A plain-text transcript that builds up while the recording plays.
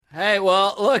Hey,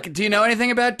 well, look, do you know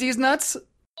anything about these nuts?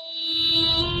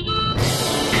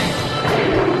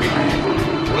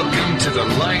 Welcome to the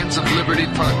Lions of Liberty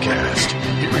podcast.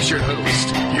 Here is your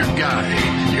host, your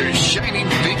guide, your shining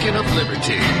beacon of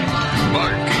liberty,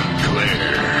 Mark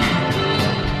Claire.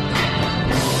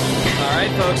 All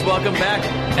right, folks, welcome back.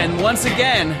 And once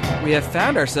again, we have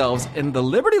found ourselves in the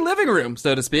Liberty living room,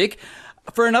 so to speak,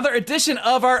 for another edition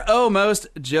of our most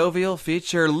jovial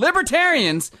feature,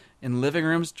 Libertarians in Living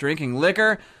Rooms Drinking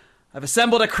Liquor. I've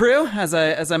assembled a crew, as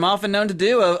I'm often known to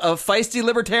do, of feisty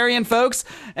libertarian folks,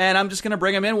 and I'm just going to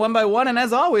bring them in one by one, and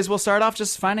as always, we'll start off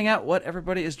just finding out what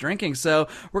everybody is drinking. So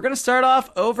we're going to start off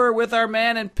over with our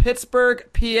man in Pittsburgh,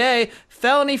 PA,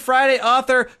 Felony Friday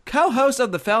author, co-host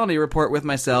of the Felony Report with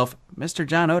myself, Mr.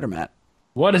 John Odermatt.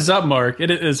 What is up, Mark?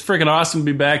 It is freaking awesome to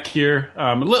be back here.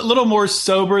 A little more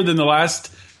sober than the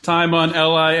last time on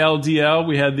LILDL.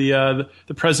 We had the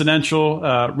presidential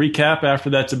recap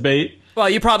after that debate. Well,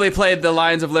 you probably played the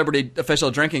Lions of Liberty official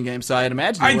drinking game, so I'd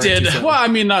imagine I did. Well, I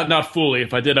mean, not fully.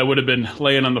 If I did, I would have been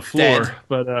laying on the floor. Dead.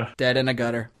 But dead in a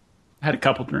gutter. I had a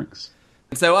couple drinks.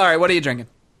 So, all right, what are you drinking?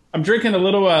 I'm drinking a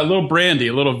little brandy,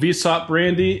 a little VSOP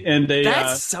brandy, and a.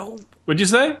 That's so. What'd you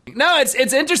say? No, it's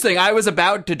interesting. I was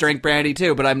about to drink brandy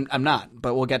too, but I'm not.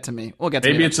 But we'll get to me.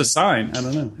 Maybe it's a sign. I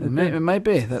don't know. It might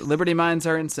be that Liberty minds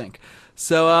are in sync.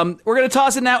 So we're going to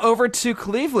toss it now over to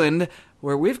Cleveland,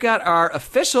 where we've got our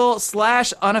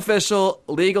official/unofficial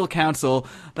legal counsel,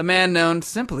 the man known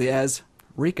simply as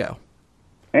Rico.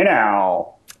 Hey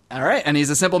now. All right, and he's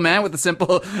a simple man with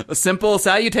a simple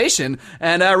salutation.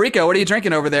 And Rico, what are you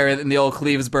drinking over there in the old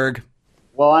Clevesburg?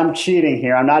 Well, I'm cheating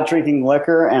here. I'm not drinking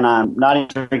liquor, and I'm not even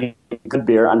drinking good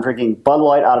beer. I'm drinking Bud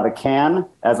Light out of a can,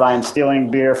 as I am stealing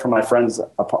beer from my friend's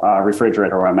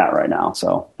refrigerator where I'm at right now.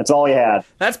 So that's all he had.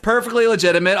 That's perfectly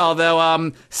legitimate,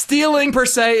 although stealing per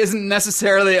se isn't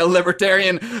necessarily a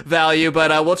libertarian value,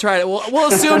 but we'll try it.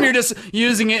 We'll assume you're just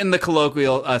using it in the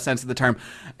colloquial sense of the term.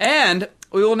 And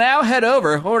we will now head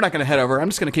over. Well, we're not going to head over. I'm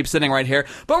just going to keep sitting right here.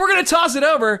 But we're going to toss it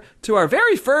over to our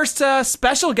very first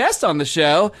special guest on the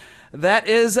show. That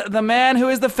is the man who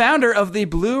is the founder of the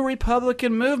Blue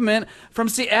Republican Movement from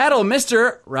Seattle,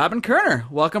 Mr. Robin Kerner.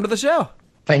 Welcome to the show.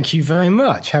 Thank you very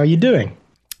much. How are you doing?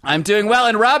 I'm doing well.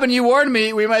 And Robin, you warned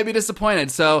me we might be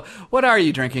disappointed. So what are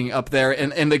you drinking up there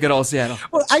in the good old Seattle?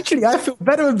 Well, actually, I feel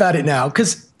better about it now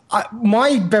because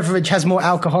my beverage has more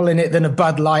alcohol in it than a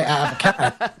Bud Light out of a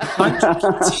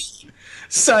can.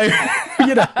 So,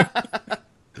 you know.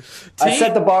 I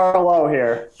set the bar low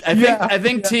here. I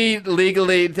think tea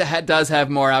legally does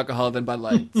have more alcohol than Bud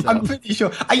Light. So. I'm pretty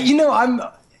sure. Although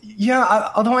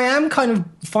I am kind of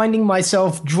finding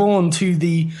myself drawn to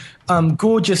the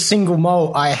gorgeous single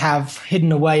malt I have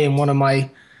hidden away in one of my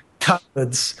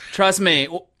cupboards. Trust me,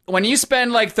 when you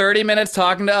spend like 30 minutes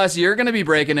talking to us, you're going to be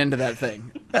breaking into that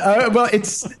thing. Well,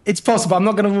 it's possible. I'm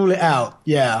not going to rule it out.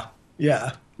 Yeah.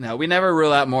 No, we never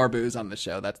rule out more booze on the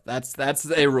show. That's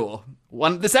a rule.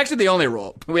 This is actually the only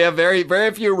rule. We have very, very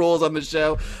few rules on the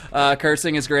show.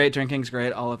 Cursing is great, drinking's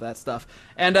great, all of that stuff.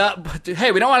 And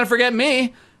hey, we don't want to forget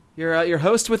me, your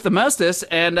host with the mostest.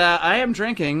 And I am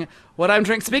drinking what I'm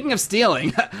drinking. Speaking of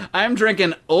stealing, I'm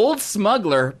drinking Old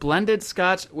Smuggler blended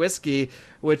Scotch whiskey,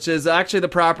 which is actually the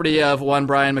property of one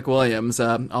Brian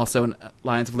McWilliams, also an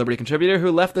Lions of Liberty contributor,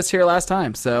 who left this here last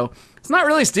time. So it's not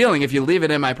really stealing if you leave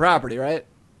it in my property, right?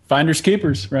 Finders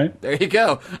keepers, right? There you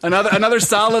go. Another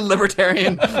solid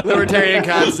libertarian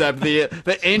concept.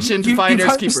 The ancient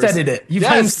finders keepers. You've homesteaded it. You've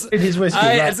homesteaded his whiskey.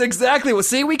 That's exactly what.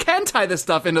 See, we can tie this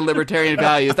stuff into libertarian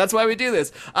values. That's why we do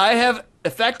this. I have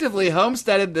effectively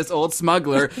homesteaded this Old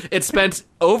Smuggler. It spent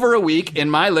over a week in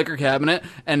my liquor cabinet,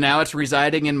 and now it's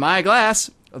residing in my glass.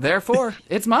 Therefore,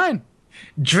 it's mine.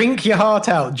 Drink your heart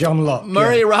out, John Locke.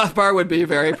 Murray Rothbard would be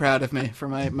very proud of me for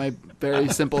my very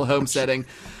simple homesteading.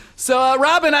 So,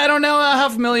 Robin, I don't know how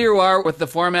familiar you are with the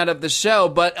format of the show,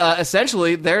 but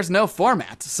essentially there's no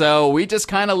format. So we just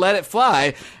kind of let it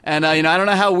fly. And, I don't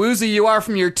know how woozy you are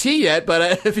from your tea yet,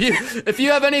 but if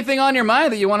you have anything on your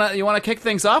mind that you want to kick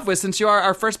things off with, since you are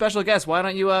our first special guest, why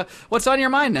don't you, what's on your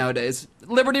mind nowadays?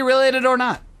 Liberty related or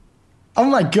not? Oh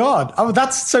my God! Oh,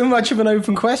 that's so much of an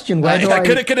open question.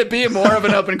 Could it be more of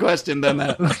an open question than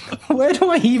that? Where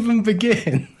do I even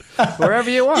begin?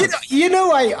 Wherever you want.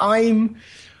 I'm.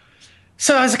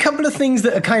 So there's a couple of things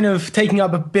that are kind of taking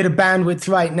up a bit of bandwidth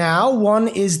right now. One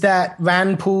is that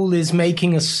Rand Paul is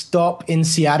making a stop in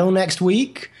Seattle next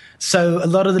week. So a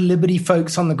lot of the Liberty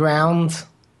folks on the ground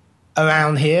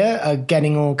around here are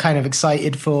getting all kind of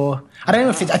excited for, I don't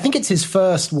know if I think it's his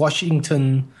first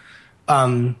Washington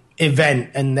event,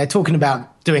 and they're talking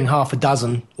about doing half a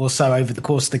dozen or so over the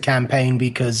course of the campaign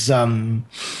because, Ron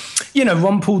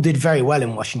Paul did very well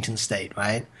in Washington State,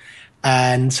 right?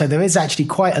 And so there is actually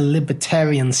quite a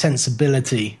libertarian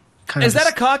sensibility. Is that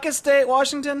a caucus state,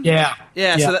 Washington? Yeah.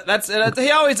 So that's he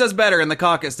always does better in the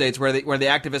caucus states where the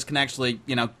activists can actually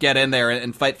get in there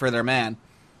and fight for their man.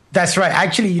 That's right.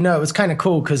 Actually, it was kind of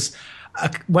cool because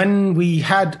when we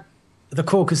had the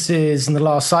caucuses in the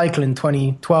last cycle in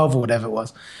 2012 or whatever it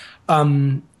was,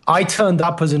 I turned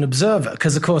up as an observer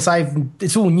because, of course,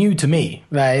 it's all new to me,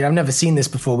 right? I've never seen this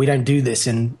before. We don't do this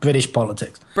in British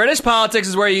politics. British politics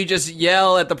is where you just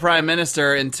yell at the prime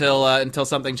minister until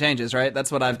something changes, right?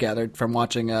 That's what I've gathered from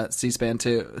watching C-SPAN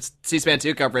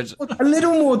 2 coverage. A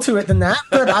little more to it than that,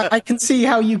 but I can see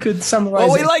how you could summarize it.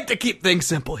 Well, we like to keep things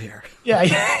simple here. Yeah.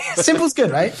 Simple's good,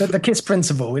 right? The KISS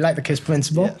principle. We like the KISS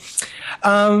principle. Yes.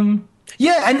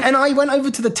 And I went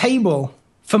over to the table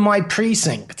for my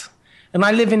precinct. And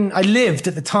I lived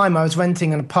at the time, I was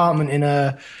renting an apartment in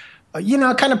a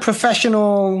kind of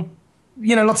professional,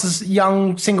 lots of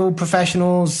young single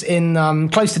professionals in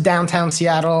close to downtown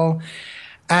Seattle.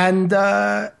 And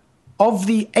of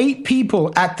the 8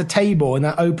 people at the table in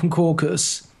that open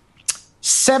caucus,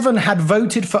 7 had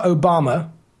voted for Obama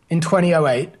in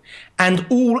 2008, and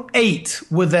all 8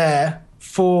 were there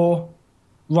for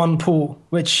Ron Paul,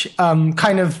 which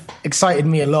kind of excited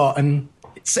me a lot. And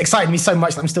it's excited me so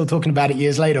much that I'm still talking about it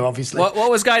years later, obviously. What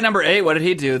was guy number 8? What did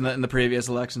he do in the previous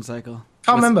election cycle?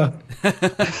 Can't remember.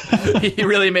 He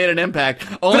really made an impact.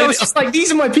 But it was just like,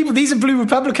 these are my people. These are blue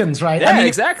Republicans, right? Yeah,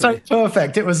 exactly. So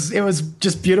perfect. It was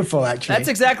just beautiful, actually. That's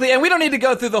exactly. And we don't need to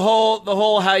go through the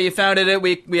whole how you founded it.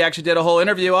 We actually did a whole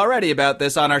interview already about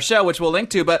this on our show, which we'll link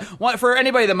to. But for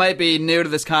anybody that might be new to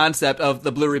this concept of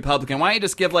the Blue Republican, why don't you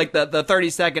just give like the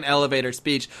 30-second elevator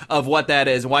speech of what that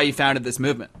is and why you founded this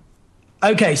movement?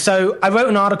 Okay, so I wrote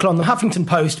an article on the Huffington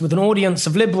Post with an audience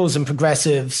of liberals and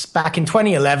progressives back in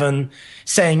 2011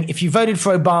 saying if you voted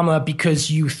for Obama because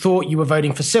you thought you were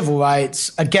voting for civil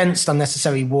rights, against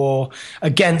unnecessary war,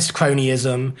 against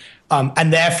cronyism,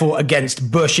 and therefore against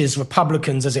Bush's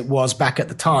Republicans as it was back at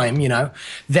the time,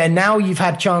 then now you've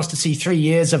had a chance to see 3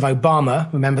 years of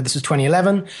Obama. Remember, this was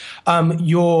 2011.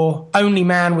 Your only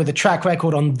man with a track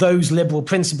record on those liberal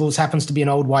principles happens to be an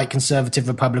old white conservative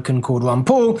Republican called Ron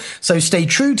Paul. So stay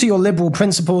true to your liberal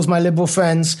principles, my liberal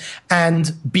friends,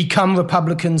 and become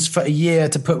Republicans for a year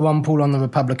to put Ron Paul on the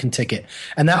Republican ticket.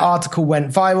 And that article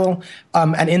went viral.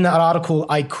 And in that article,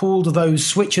 I called those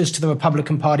switchers to the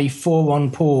Republican Party for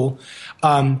Ron Paul,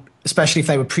 especially if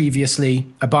they were previously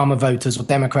Obama voters or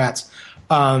Democrats.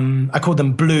 I called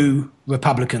them blue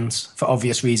Republicans for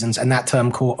obvious reasons, and that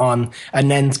term caught on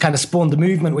and then kind of spawned the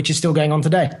movement, which is still going on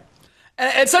today.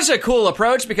 It's such a cool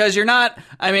approach because you're not,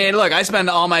 look, I spend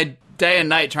all my day and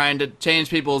night trying to change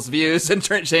people's views and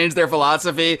change their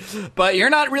philosophy, but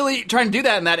you're not really trying to do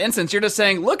that in that instance. You're just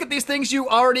saying, look at these things you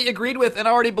already agreed with and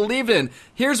already believed in.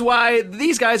 Here's why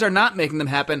these guys are not making them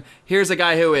happen. Here's a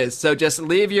guy who is. So just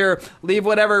leave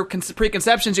whatever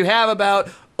preconceptions you have about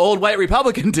old white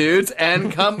Republican dudes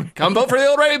and come vote for the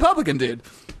old white Republican dude.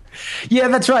 Yeah,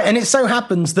 that's right. And it so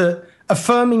happens that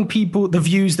affirming the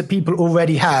views that people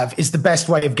already have is the best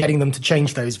way of getting them to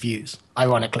change those views,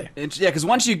 ironically. Yeah, because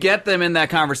once you get them in that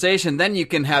conversation, then you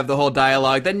can have the whole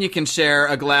dialogue. Then you can share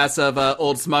a glass of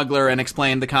Old Smuggler and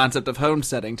explain the concept of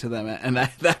homesteading to them and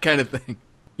that kind of thing.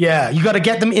 Yeah, you got to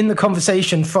get them in the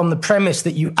conversation from the premise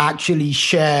that you actually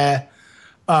share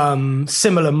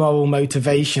similar moral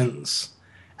motivations.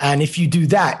 And if you do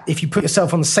that, if you put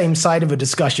yourself on the same side of a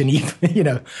discussion,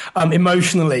 even,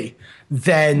 emotionally,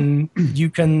 then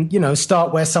you can,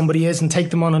 start where somebody is and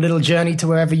take them on a little journey to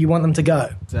wherever you want them to go.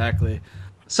 Exactly.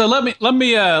 So let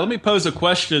me pose a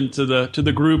question to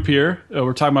the group here.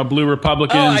 We're talking about blue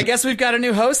Republicans. Oh, I guess we've got a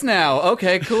new host now.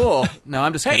 Okay, cool. No,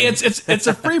 I'm just kidding. Hey, it's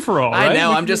a free for all. Right? I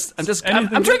know. I'm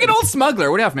drinking Old Smuggler.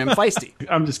 What do you have, man? I'm feisty.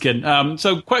 I'm just kidding.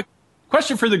 So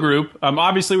question for the group.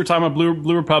 Obviously, we're talking about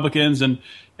blue Republicans and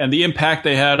the impact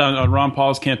they had on Ron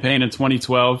Paul's campaign in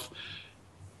 2012.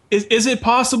 Is it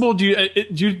possible? Do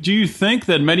you think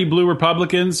that many blue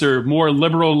Republicans or more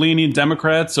liberal-leaning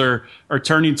Democrats are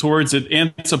turning towards it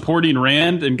and supporting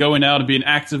Rand and going out and being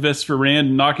activists for Rand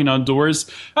and knocking on doors?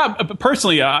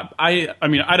 Personally, I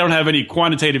don't have any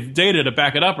quantitative data to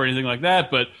back it up or anything like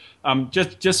that, but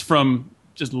just from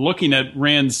looking at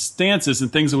Rand's stances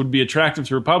and things that would be attractive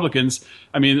to Republicans,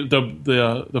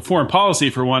 the foreign policy,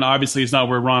 for one, obviously is not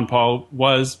where Ron Paul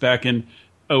was back in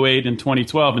 2008 and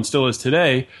 2012 and still is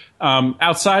today.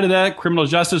 Outside of that, criminal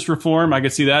justice reform, I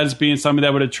could see that as being something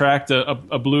that would attract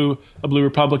a blue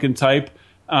Republican type.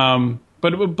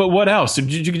 But what else? Do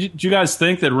you guys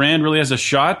think that Rand really has a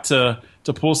shot to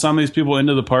pull some of these people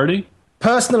into the party?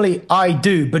 Personally, I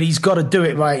do, but he's got to do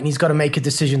it right, and he's got to make a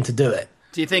decision to do it.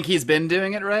 Do you think he's been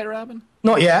doing it right, Robin?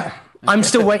 Not yet. I'm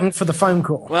still waiting for the phone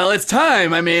call. Well, it's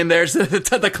time. I mean, there's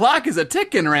the clock is a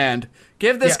ticking, Rand.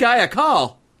 Give this guy a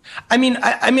call. I mean,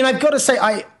 I've got to say,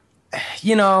 I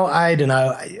don't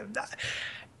know.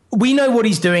 We know what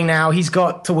he's doing now. He's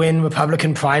got to win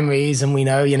Republican primaries, and we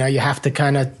know, you have to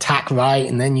kind of tack right,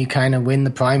 and then you kind of win the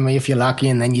primary if you're lucky,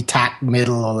 and then you tack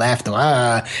middle or left,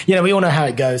 or we all know how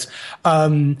it goes.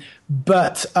 I'm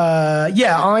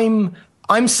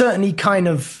certainly kind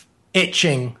of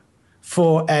itching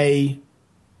for a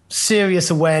serious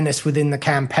awareness within the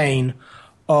campaign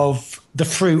of the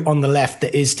fruit on the left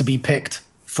that is to be picked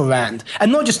for Rand,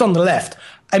 and not just on the left.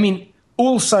 I mean,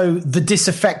 also the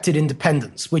disaffected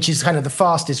independents, which is kind of the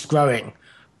fastest growing,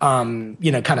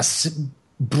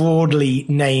 broadly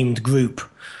named group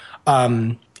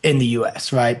in the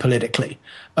US, right, politically.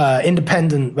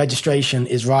 Independent registration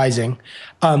is rising.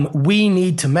 We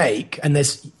need to make, and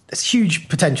there's huge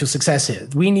potential success here,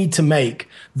 we need to make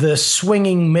the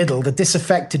swinging middle, the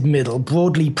disaffected middle,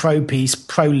 broadly pro-peace,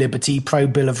 pro-liberty,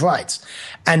 pro-Bill of Rights.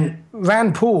 And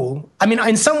Rand Paul, I mean,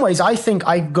 in some ways, I think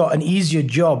I've got an easier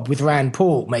job with Rand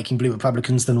Paul making Blue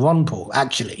Republicans than Ron Paul,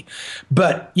 actually.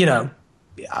 But,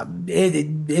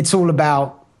 it's all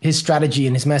about his strategy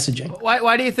and his messaging.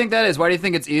 Why do you think that is? Why do you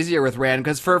think it's easier with Rand?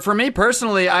 Because for me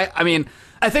personally, I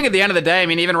think at the end of the day, I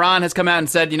mean, even Ron has come out and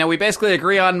said, we basically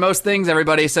agree on most things,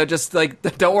 everybody. So just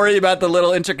don't worry about the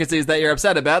little intricacies that you're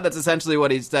upset about. That's essentially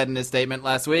what he said in his statement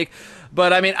last week.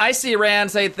 But I mean, I see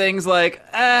Rand say things like,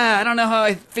 I don't know how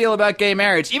I feel about gay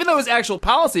marriage, even though his actual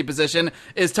policy position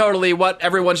is totally what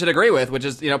everyone should agree with, which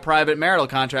is, private marital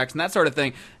contracts and that sort of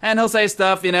thing. And he'll say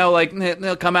stuff, like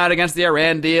he'll come out against the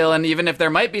Iran deal. And even if there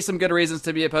might be some good reasons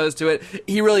to be opposed to it,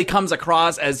 he really comes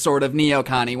across as sort of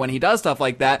neocon-y when he does stuff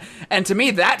like that. And to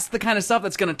me, that's the kind of stuff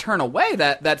that's going to turn away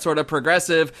that sort of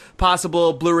progressive,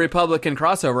 possible blue Republican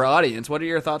crossover audience. What are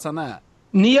your thoughts on that?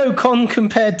 Neocon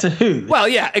compared to who? Well,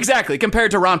 yeah, exactly.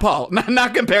 Compared to Ron Paul,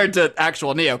 not compared to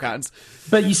actual neocons.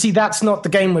 But you see, that's not the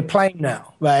game we're playing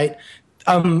now, right?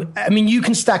 You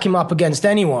can stack him up against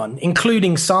anyone,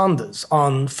 including Sanders,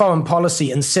 on foreign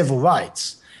policy and civil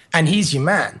rights, and he's your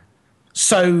man.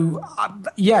 So,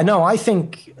 I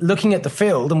think looking at the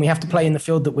field, and we have to play in the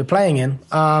field that we're playing in,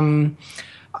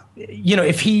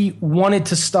 if he wanted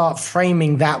to start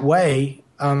framing that way,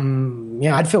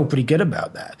 I'd feel pretty good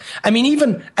about that.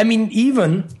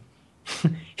 Even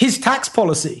his tax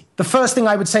policy, the first thing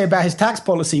I would say about his tax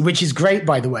policy, which is great,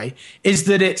 by the way, is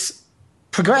that it's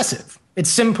progressive. It's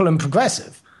simple and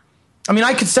progressive.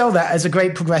 I could sell that as a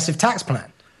great progressive tax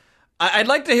plan. I'd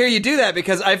like to hear you do that,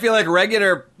 because I feel like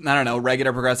regular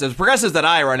progressives that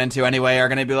I run into anyway are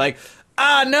going to be like,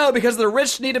 no, because the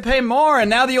rich need to pay more, and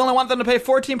now you only want them to pay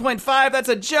 14.5. That's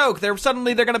a joke. They're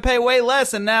going to pay way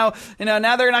less, and now they're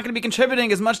not going to be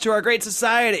contributing as much to our great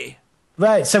society.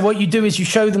 Right. So what you do is you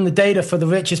show them the data for the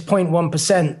richest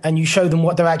 0.1%, and you show them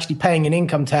what they're actually paying in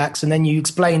income tax, and then you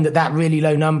explain that really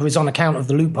low number is on account of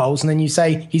the loopholes, and then you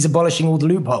say he's abolishing all the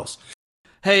loopholes.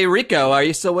 Hey, Rico, are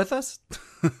you still with us?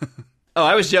 Oh,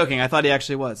 I was joking. I thought he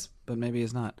actually was, but maybe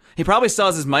he's not. He probably still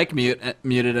has his mic muted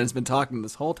and has been talking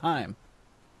this whole time.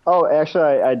 Oh,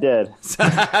 actually, I did.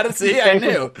 How to see? I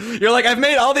knew. You're like, I've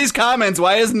made all these comments.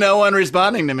 Why is no one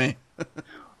responding to me?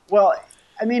 Well,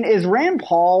 is Rand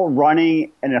Paul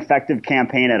running an effective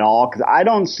campaign at all? Because I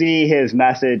don't see his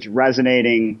message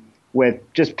resonating with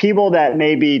just people that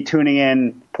may be tuning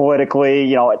in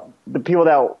politically, the people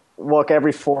that look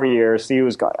every 4 years, see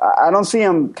who's going. I don't see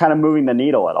him kind of moving the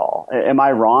needle at all. Am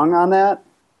I wrong on that?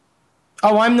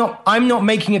 Oh, I'm not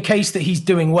making a case that he's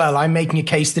doing well. I'm making a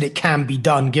case that it can be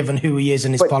done given who he is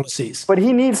and his policies. But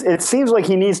it seems like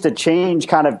he needs to change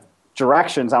kind of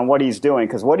directions on what he's doing,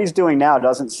 because what he's doing now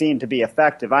doesn't seem to be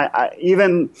effective.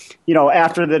 Even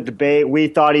after the debate, we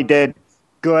thought he did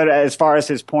good as far as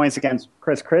his points against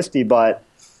Chris Christie, but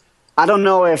I don't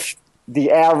know if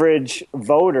the average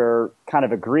voter kind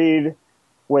of agreed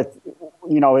with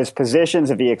his positions,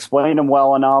 if he explained them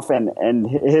well enough, and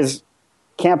his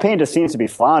campaign just seems to be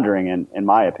floundering, in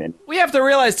my opinion. We have to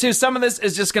realize, too, some of this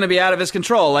is just going to be out of his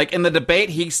control. Like, in the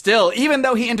debate, he still, even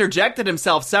though he interjected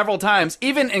himself several times,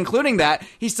 even including that,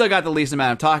 he still got the least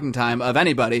amount of talking time of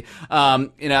anybody,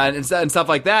 and stuff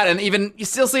like that. And even, you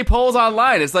still see polls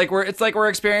online. It's like we're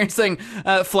experiencing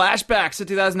flashbacks to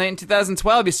 2008 and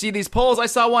 2012. You see these polls. I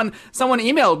saw someone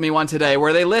emailed me one today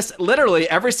where they list literally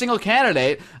every single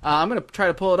candidate. I'm going to try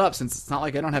to pull it up since it's not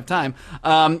like I don't have time.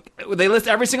 They list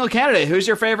every single candidate who who's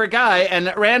your favorite guy?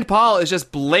 And Rand Paul is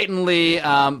just blatantly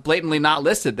not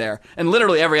listed there. And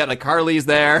literally every, like, Carly's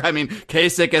there. I mean,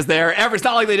 Kasich is there. It's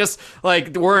not like they just,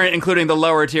 like, weren't including the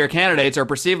lower tier candidates or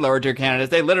perceived lower tier candidates.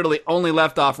 They literally only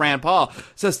left off Rand Paul.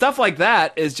 So stuff like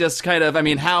that is just kind of, I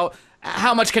mean, how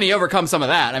much can he overcome some of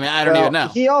that? I mean, I don't even know.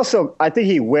 He also, I think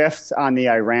he whiffed on the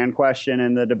Iran question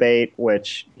in the debate,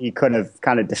 which he couldn't have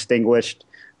kind of distinguished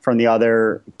from the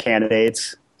other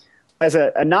candidates. As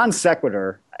a non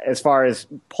sequitur, as far as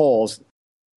polls,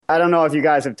 I don't know if you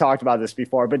guys have talked about this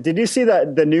before, but did you see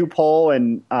the new poll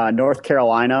in North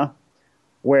Carolina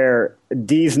where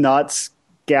D's nuts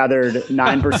gathered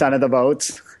 9% of the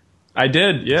votes? I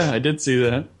did. Yeah, I did see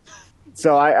that.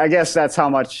 So I guess that's how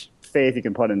much faith you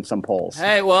can put in some polls.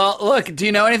 Hey, well, look, do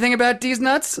you know anything about D's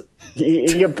nuts?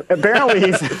 Apparently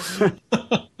he's a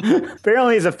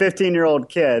 15-year-old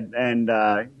kid,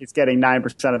 and he's getting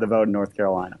 9% of the vote in North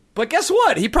Carolina. But guess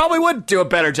what? He probably would do a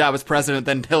better job as president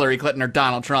than Hillary Clinton or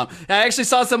Donald Trump. I actually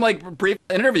saw some brief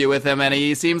interview with him, and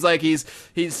he seems like he's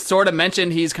sort of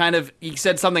mentioned he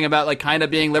said something about like kind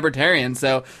of being libertarian.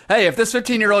 So hey, if this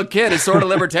 15-year-old kid is sort of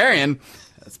libertarian,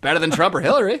 it's better than Trump or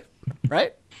Hillary,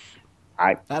 right?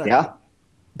 I don't know.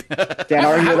 Can't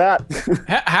argue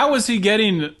that. How is he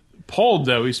getting polled,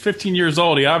 though? He's 15 years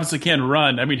old. He obviously can't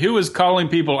run. I mean, who is calling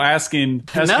people asking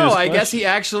No, I guess he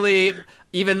actually,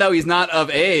 even though he's not of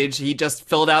age, he just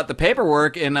filled out the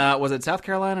paperwork in, was it South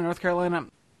Carolina, North Carolina?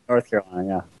 North Carolina,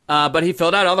 yeah. But he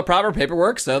filled out all the proper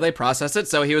paperwork, so they processed it.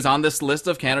 So he was on this list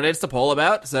of candidates to poll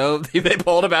about. So they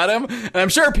polled about him. And I'm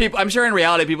sure in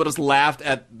reality, people just laughed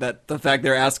at the fact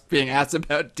they're being asked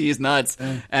about D's nuts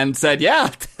and said,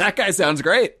 "Yeah, that guy sounds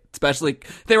great." Especially,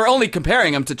 they were only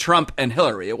comparing him to Trump and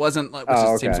Hillary. It wasn't,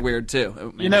 which seems weird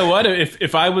too. You know what?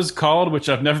 If I was called, which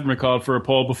I've never been called for a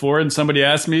poll before, and somebody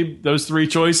asked me those three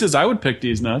choices, I would pick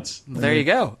D's nuts. There you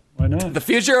go. Why not? The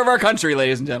future of our country,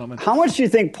 ladies and gentlemen. How much do you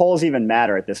think polls even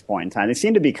matter at this point in time? They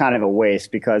seem to be kind of a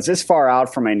waste because this far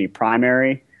out from any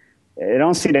primary, they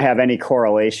don't seem to have any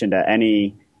correlation to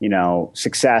any,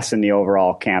 success in the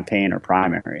overall campaign or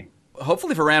primary.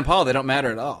 Hopefully for Rand Paul, they don't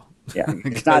matter at all. Yeah,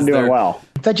 he's not doing well.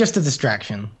 They're just a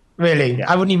distraction. Really. Yeah.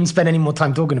 I wouldn't even spend any more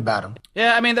time talking about them.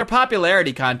 Yeah, I mean, their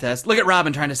popularity contest. Look at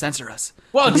Robin trying to censor us.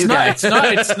 Well, it's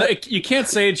not. You can't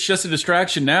say it's just a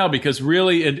distraction now because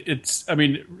really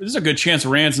there's a good chance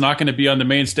Rand's not going to be on the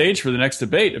main stage for the next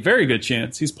debate. A very good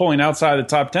chance. He's polling outside the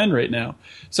top 10 right now.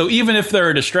 So even if they're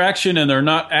a distraction and they're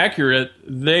not accurate,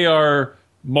 they are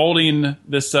molding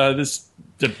this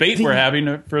debate we're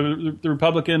having for the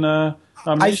Republican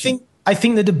nomination. I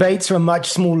think the debates are a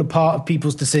much smaller part of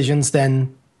people's decisions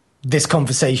than this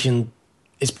conversation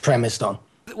is premised on.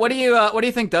 What do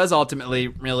you think does ultimately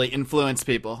really influence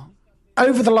people?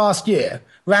 Over the last year,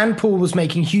 Rand Paul was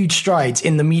making huge strides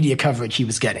in the media coverage he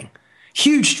was getting.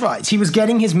 Huge strides. He was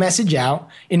getting his message out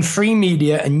in free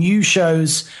media and news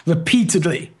shows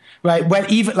repeatedly, right? Where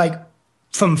even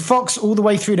from Fox all the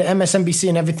way through to MSNBC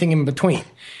and everything in between.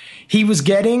 He was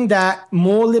getting that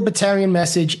more libertarian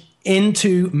message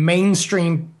into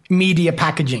mainstream media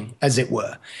packaging, as it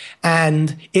were.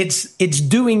 And it's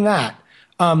doing that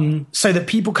so that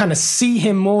people kind of see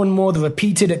him more and more, the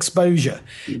repeated exposure.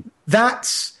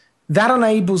 That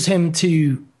enables him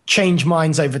to change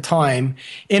minds over time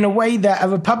in a way that a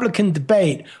Republican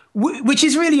debate, which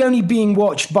is really only being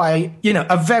watched by,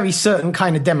 a very certain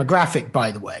kind of demographic,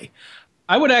 by the way.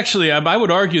 I would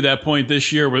argue that point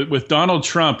this year with Donald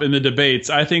Trump in the debates.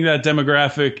 I think that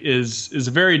demographic is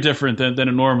very different than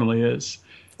it normally is.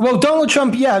 Well, Donald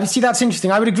Trump, yeah, see, that's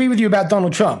interesting. I would agree with you about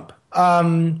Donald Trump.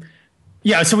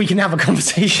 So we can have a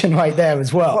conversation right there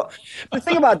as well. The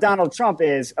thing about Donald Trump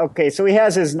is, okay, so he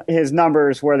has his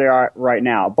numbers where they are right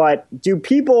now. But do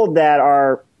people that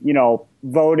are,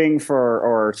 voting for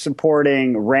or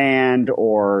supporting Rand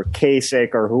or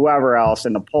Kasich or whoever else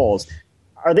in the polls,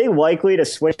 are they likely to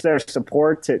switch their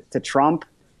support to Trump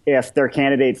if their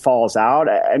candidate falls out?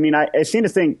 I mean, I seem to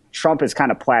think Trump is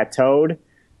kind of plateaued.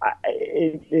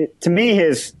 To me,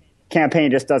 his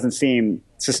campaign just doesn't seem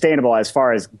sustainable as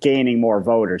far as gaining more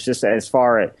voters, just as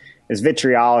far as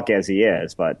vitriolic as he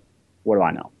is. But what do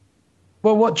I know?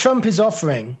 Well, what Trump is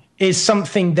offering is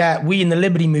something that we in the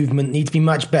Liberty Movement need to be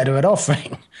much better at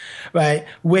offering, right?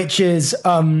 Which is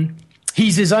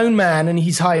he's his own man and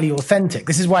he's highly authentic.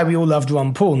 This is why we all loved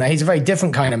Ron Paul. Now, he's a very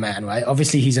different kind of man, right?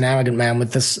 Obviously, he's an arrogant man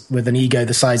with an ego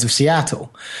the size of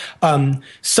Seattle.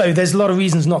 So there's a lot of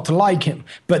reasons not to like him.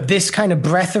 But this kind of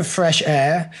breath of fresh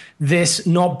air, this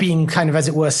not being kind of, as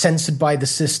it were, censored by the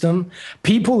system,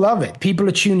 people love it. People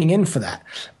are tuning in for that.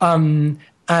 And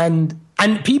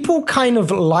people kind of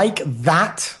like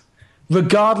that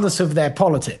regardless of their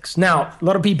politics. Now, a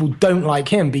lot of people don't like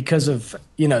him because of,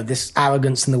 this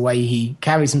arrogance and the way he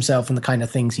carries himself and the kind of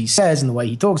things he says and the way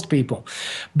he talks to people.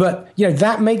 But,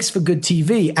 that makes for good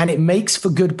TV and it makes for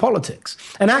good politics.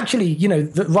 And actually,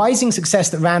 the rising success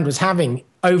that Rand was having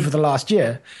over the last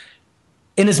year,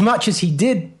 in as much as he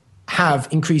did have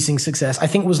increasing success, I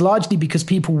think was largely because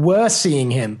people were seeing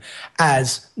him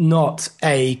as not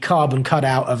a carbon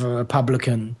cutout of a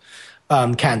Republican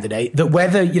candidate, that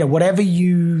whatever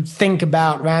you think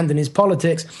about Rand and his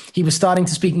politics, he was starting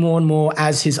to speak more and more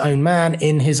as his own man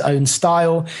in his own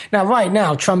style. Now, right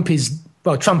now, Trump is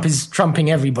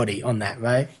trumping everybody on that,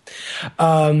 right?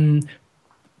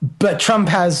 But Trump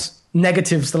has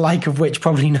negatives, the like of which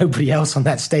probably nobody else on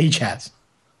that stage has.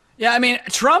 Yeah, I mean,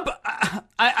 Trump,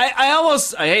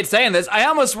 I hate saying this, I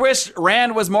almost wish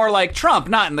Rand was more like Trump,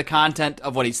 not in the content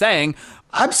of what he's saying.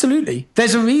 Absolutely.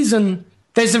 There's a reason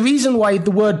why the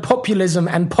word populism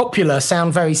and popular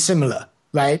sound very similar,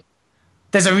 right?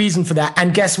 There's a reason for that.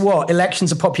 And guess what?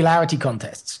 Elections are popularity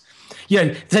contests.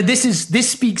 So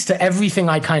this speaks to everything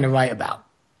I kind of write about.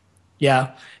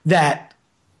 Yeah. That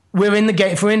we're in the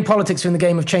game, if we're in politics, we're in the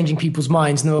game of changing people's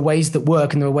minds, and there are ways that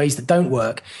work and there are ways that don't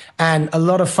work. And a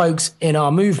lot of folks in our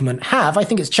movement I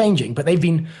think it's changing, but they've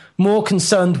been more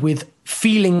concerned with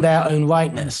feeling their own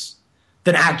rightness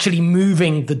than actually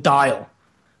moving the dial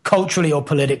culturally or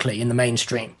politically in the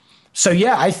mainstream. So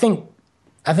yeah, I think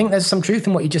there's some truth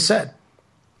in what you just said.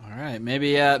 All right,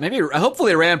 maybe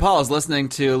hopefully Rand Paul is listening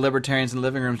to libertarians in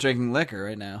living rooms drinking liquor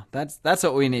right now. That's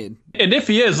what we need. And if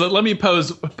he is, let me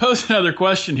pose another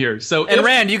question here.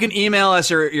 Rand, you can email us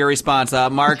your response,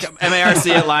 Mark, MARC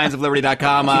at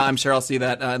lionsofliberty.com. I'm sure I'll see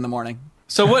that in the morning.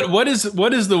 So what is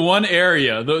the one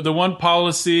area, the one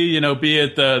policy, be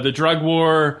it the drug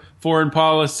war, foreign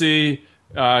policy,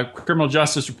 criminal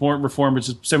justice reform, which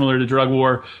is similar to drug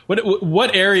war.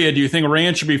 What area do you think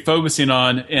Rand should be focusing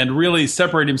on and really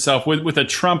separate himself with a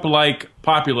Trump-like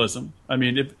populism? I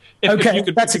mean, if you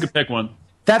could pick one.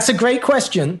 That's a great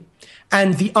question.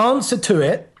 And the answer to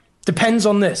it depends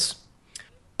on this.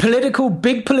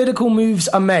 Big political moves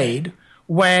are made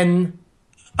when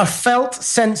a felt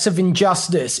sense of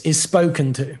injustice is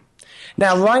spoken to.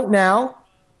 Now, right now,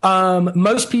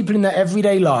 most people in their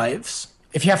everyday lives,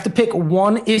 if you have to pick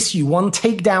one issue, one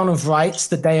takedown of rights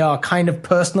that they are kind of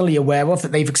personally aware of,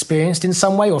 that they've experienced in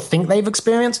some way or think they've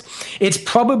experienced, it's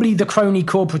probably the crony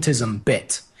corporatism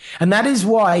bit. And that is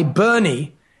why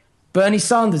Bernie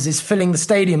Sanders is filling the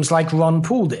stadiums like Ron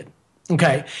Paul did,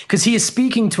 okay? Because he is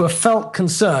speaking to a felt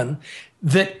concern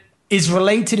that is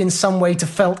related in some way to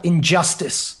felt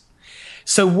injustice.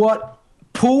 So what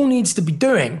Paul needs to be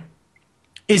doing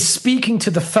is speaking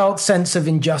to the felt sense of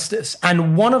injustice.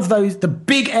 And one of those, the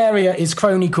big area is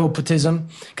crony corporatism,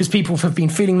 because people have been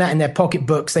feeling that in their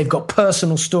pocketbooks. They've got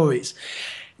personal stories.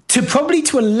 Probably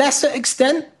to a lesser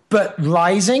extent, but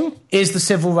rising, is the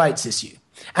civil rights issue.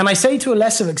 And I say to a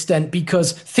lesser extent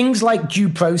because things like due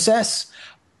process,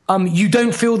 you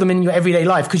don't feel them in your everyday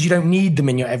life because you don't need them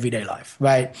in your everyday life,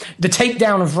 right? The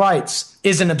takedown of rights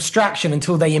is an abstraction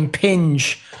until they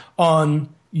impinge on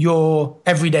your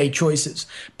everyday choices.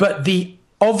 But the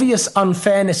obvious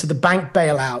unfairness of the bank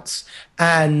bailouts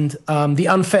and the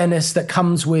unfairness that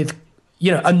comes with,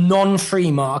 a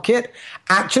non-free market,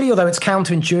 actually, although it's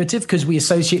counterintuitive because we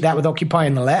associate that with Occupy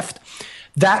and the left,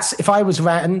 if I was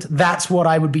Rand, that's what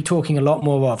I would be talking a lot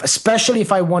more of, especially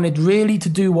if I wanted really to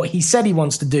do what he said he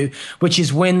wants to do, which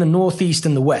is win the Northeast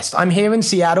and the West. I'm here in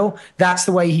Seattle. That's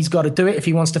the way he's got to do it if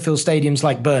he wants to fill stadiums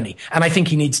like Bernie. And I think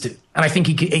he needs to. And I think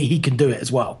he can do it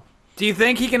as well. Do you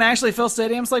think he can actually fill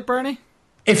stadiums like Bernie?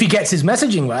 If he gets his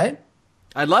messaging right.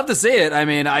 I'd love to see it. I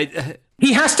mean,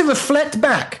 he has to reflect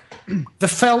back the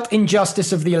felt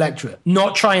injustice of the electorate,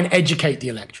 not try and educate the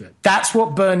electorate. That's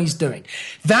what Bernie's doing.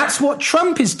 That's what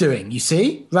Trump is doing, you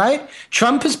see, right?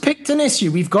 Trump has picked an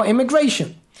issue. We've got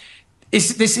immigration.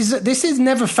 This is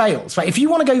never fails, right? If you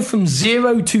want to go from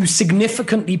zero to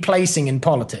significantly placing in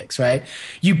politics, right?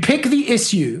 You pick the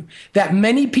issue that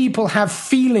many people have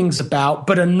feelings about,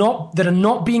 but that are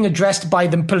not being addressed by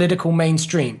the political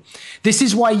mainstream. This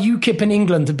is why UKIP in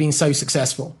England have been so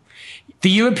successful. The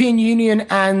European Union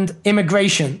and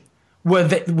immigration were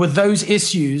those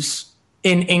issues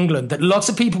in England that lots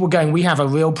of people were going, we have a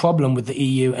real problem with the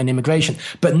EU and immigration.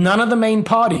 But none of the main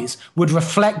parties would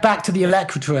reflect back to the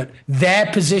electorate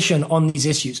their position on these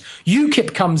issues.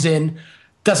 UKIP comes in,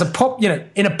 does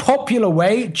in a popular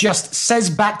way, just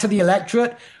says back to the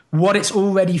electorate what it's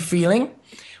already feeling.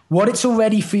 What it's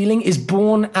already feeling is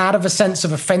born out of a sense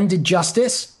of offended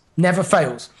justice, never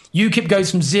fails. UKIP goes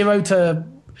from 0 to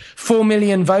 4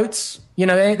 million votes. They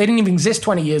didn't even exist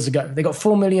 20 years ago. They got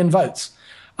 4 million votes.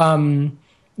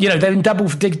 They're in double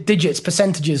digits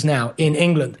percentages now in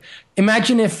England.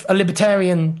 Imagine if a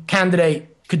libertarian candidate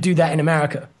could do that in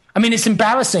America. I mean, it's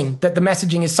embarrassing that the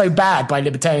messaging is so bad by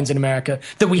libertarians in America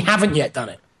that we haven't yet done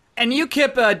it. And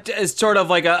UKIP is sort of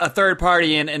like a third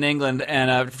party in England,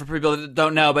 and for people that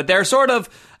don't know, but they're sort of,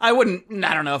 I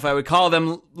don't know if I would call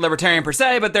them libertarian per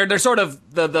se, but they're sort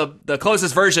of the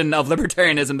closest version of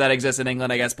libertarianism that exists in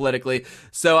England, I guess, politically.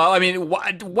 So, I mean,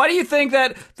 why do you think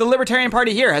that the Libertarian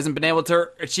Party here hasn't been able to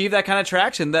achieve that kind of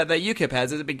traction that UKIP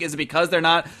has? Is it because they're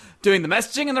not doing the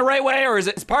messaging in the right way, or is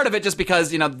it part of it just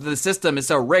because, the system is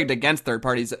so rigged against third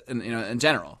parties, in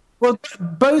general? Well,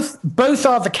 both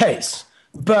are the case.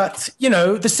 But,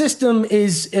 the system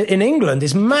in England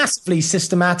is massively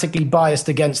systematically biased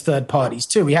against third parties,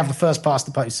 too. We have the first past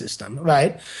the post system,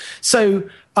 right? So,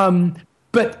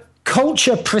 but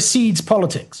culture precedes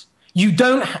politics.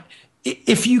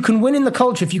 If you can win in the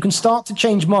culture, if you can start to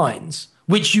change minds,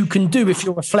 which you can do if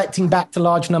you're reflecting back to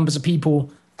large numbers of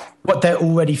people what they're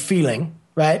already feeling,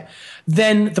 right?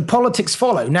 Then the politics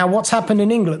follow. Now, what's happened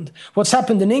in England? What's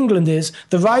happened in England is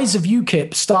the rise of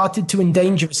UKIP started to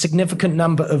endanger a significant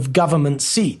number of government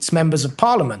seats, members of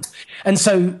parliament. And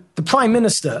so the Prime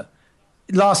Minister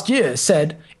last year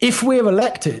said, if we're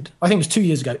elected, I think it was 2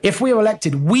 years ago, if we're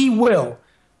elected, we will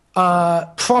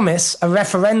promise a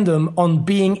referendum on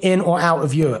being in or out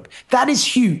of Europe. That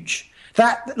is huge.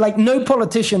 No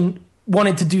politician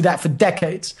wanted to do that for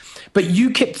decades. But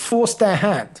UKIP forced their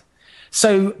hand.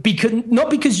 So not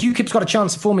because UKIP's got a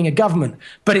chance of forming a government,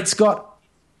 but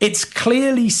it's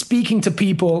clearly speaking to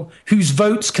people whose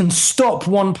votes can stop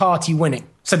one party winning.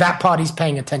 So that party's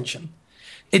paying attention.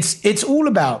 It's all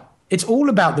about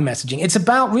the messaging. It's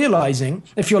about realizing,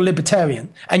 if you're libertarian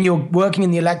and you're working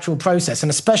in the electoral process, and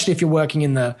especially if you're working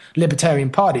in the Libertarian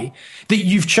Party, that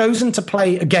you've chosen to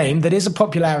play a game that is a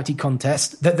popularity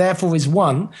contest, that therefore is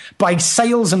won by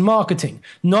sales and marketing,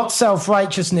 not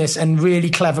self-righteousness and really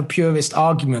clever purist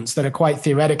arguments that are quite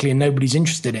theoretically and nobody's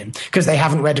interested in because they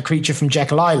haven't read A Creature from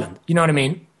Jekyll Island. You know what I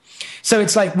mean? So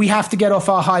it's like we have to get off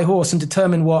our high horse and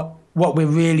determine what we're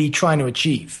really trying to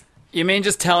achieve. You mean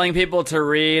just telling people to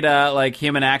read,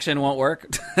 Human Action won't work?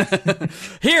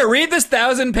 Here, read this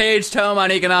 1,000-page tome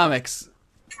on economics.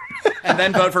 And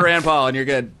then vote for Rand Paul, and you're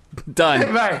good.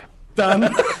 Done. Right.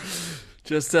 Done.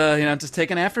 Just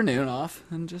take an afternoon off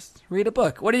and just read a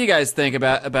book. What do you guys think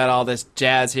about all this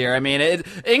jazz here? I mean,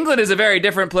 England is a very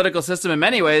different political system in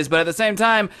many ways, but at the same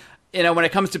time, when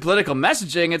it comes to political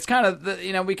messaging, it's kind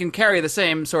of, we can carry the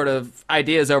same sort of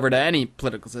ideas over to any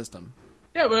political system.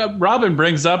 Yeah, well, Robin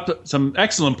brings up some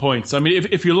excellent points. I mean,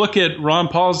 if you look at Ron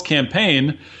Paul's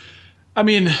campaign, I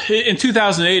mean, in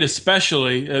 2008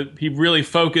 especially, he really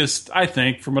focused, I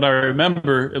think, from what I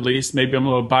remember at least, maybe I'm a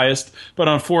little biased, but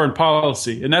on foreign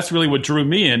policy. And that's really what drew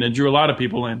me in and drew a lot of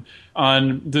people in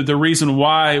on the reason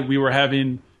why we were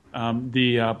having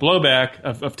the blowback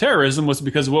of terrorism was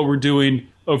because of what we're doing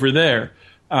over there.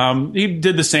 He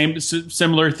did the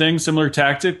similar thing, similar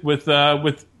tactic with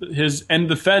his End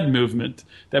the Fed movement.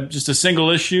 That just a single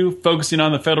issue focusing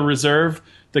on the Federal Reserve,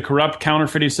 the corrupt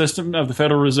counterfeiting system of the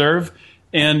Federal Reserve,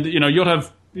 and you'll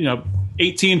have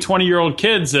 18, 20-year-old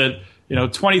kids that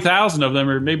 20,000 of them,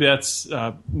 or maybe that's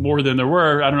more than there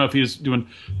were. I don't know if he was doing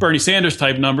Bernie Sanders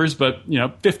type numbers, but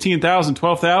 15,000,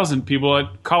 12,000 people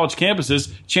at college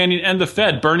campuses chanting "End the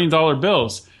Fed," burning dollar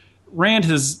bills. Rand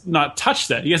has not touched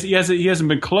that. He hasn't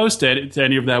been close to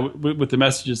any of that with the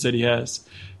messages that he has.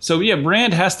 So yeah,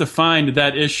 Rand has to find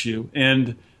that issue,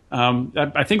 and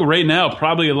I think right now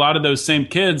probably a lot of those same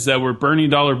kids that were burning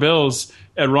dollar bills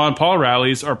at Ron Paul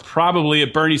rallies are probably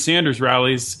at Bernie Sanders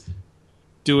rallies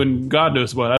doing God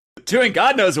knows what. Doing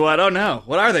God knows what. Oh no,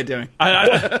 what are they doing?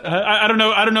 I don't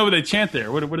know. I don't know what they chant there.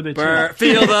 What do they chant?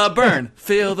 Feel the burn.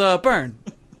 Feel the burn.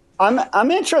 I'm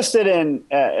interested in,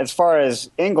 as far as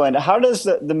England, how does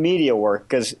the media work?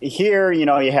 Because here, you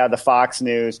have the Fox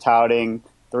News touting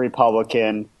the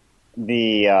Republican,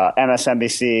 the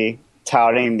MSNBC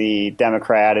touting the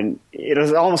Democrat, and it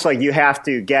was almost like you have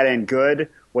to get in good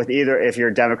with either. If you're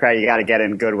a Democrat, you got to get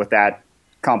in good with that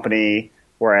company,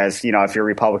 whereas if you're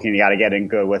Republican, you got to get in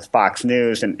good with Fox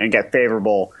News and get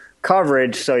favorable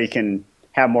coverage so you can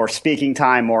have more speaking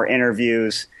time, more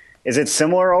interviews. Is it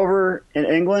similar over in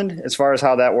England as far as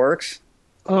how that works?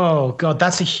 Oh, God,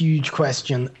 that's a huge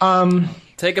question.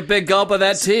 Take a big gulp of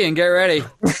that tea and get ready.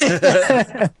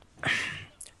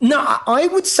 No, I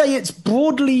would say it's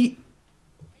broadly...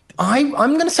 I'm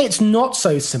going to say it's not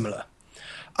so similar.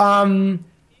 In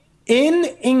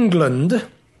England,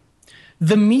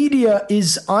 the media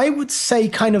is, I would say,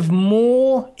 kind of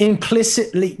more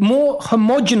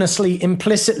homogeneously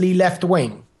implicitly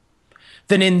left-wing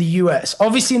than in the US.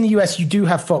 Obviously, in the US, you do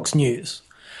have Fox News,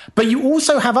 but you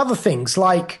also have other things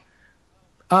like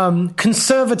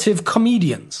conservative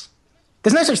comedians.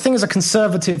 There's no such thing as a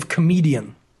conservative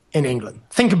comedian in England.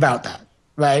 Think about that,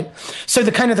 right? So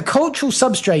the cultural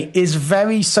substrate is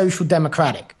very social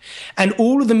democratic, and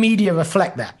all of the media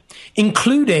reflect that,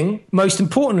 including, most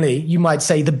importantly, you might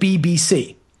say, the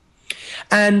BBC.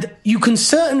 And you can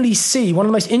certainly see one of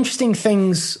the most interesting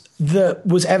things that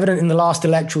was evident in the last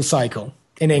electoral cycle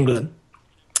in England,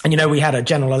 and we had a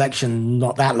general election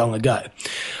not that long ago,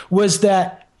 was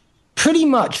that pretty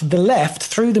much the left,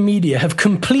 through the media, have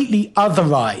completely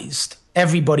otherized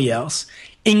everybody else,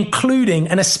 including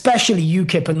and especially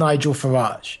UKIP and Nigel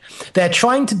Farage. They're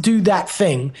trying to do that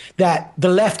thing that the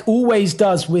left always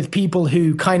does with people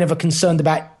who kind of are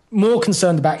more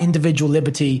concerned about individual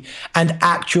liberty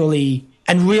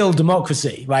and real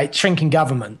democracy, right? Shrinking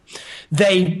government.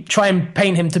 They try and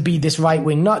paint him to be this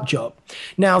right-wing nut job.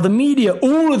 Now, the media,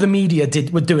 all of the media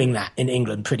were doing that in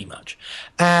England pretty much.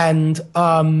 And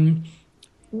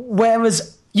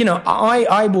whereas,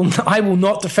 I will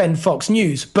not defend Fox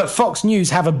News, but Fox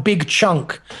News have a big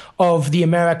chunk of the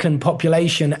American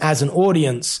population as an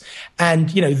audience. And,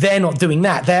 they're not doing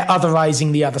that. They're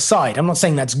otherizing the other side. I'm not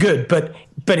saying that's good, but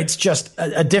it's just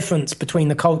a difference between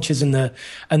the cultures and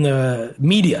the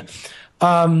media.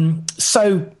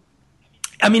 So,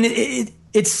 I mean,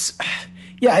 it's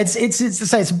to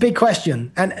say it's a big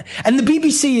question. And the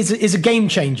BBC is a game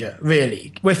changer,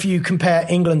 really, if you compare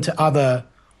England to other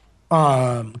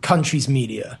countries'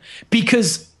 media,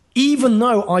 because even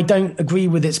though I don't agree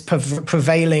with its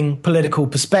prevailing political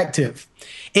perspective,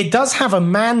 it does have a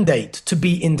mandate to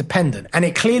be independent, and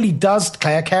it clearly does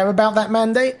care about that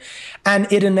mandate, and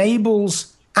it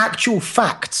enables actual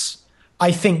facts,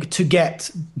 I think, to get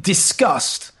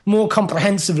discussed more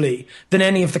comprehensively than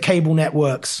any of the cable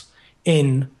networks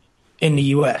in the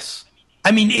US.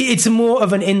 I mean, it's more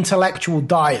of an intellectual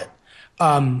diet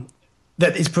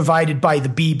that is provided by the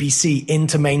BBC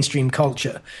into mainstream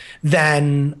culture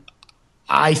than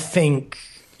I think,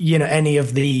 any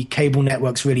of the cable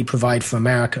networks really provide for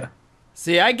America.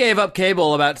 See, I gave up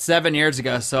cable about 7 years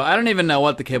ago, so I don't even know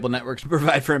what the cable networks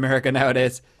provide for America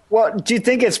nowadays. Well, do you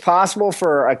think it's possible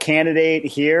for a candidate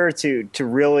here to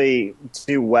really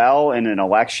do well in an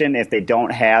election if they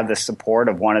don't have the support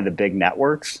of one of the big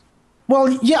networks?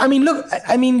 Well, yeah,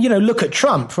 look at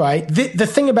Trump, right? The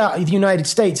thing about the United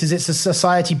States is it's a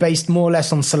society based more or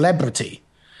less on celebrity.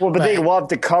 Well, but they love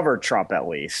to cover Trump, at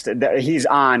least. He's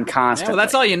on constantly. Yeah, well,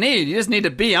 that's all you need. You just need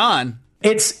to be on.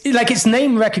 It's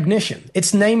name recognition.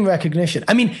 It's name recognition.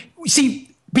 I mean, see,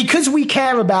 because we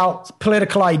care about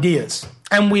political ideas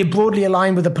and we're broadly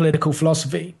aligned with a political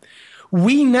philosophy,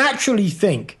 we naturally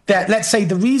think that, let's say,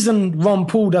 the reason Ron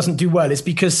Paul doesn't do well is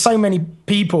because so many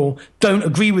people don't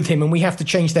agree with him and we have to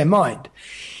change their mind.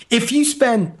 If you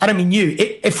spend, I don't mean you,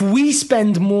 if we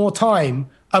spend more time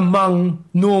among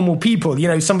normal people,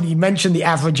 somebody mentioned the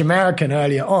average American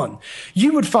earlier on,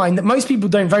 you would find that most people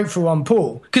don't vote for Ron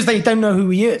Paul because they don't know who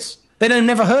he is. They don't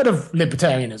never heard of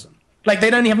libertarianism. Like,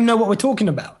 they don't even know what we're talking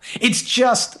about. It's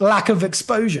just lack of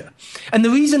exposure. And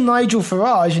the reason Nigel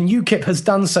Farage and UKIP has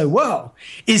done so well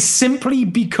is simply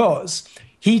because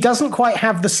he doesn't quite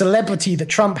have the celebrity that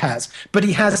Trump has, but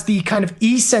he has the kind of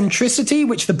eccentricity,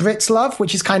 which the Brits love,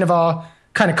 which is kind of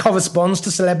corresponds to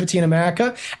celebrity in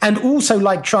America. And also,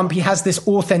 like Trump, he has this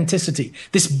authenticity,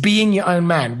 this being your own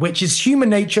man, which is human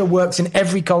nature, works in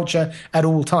every culture at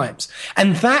all times.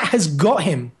 And that has got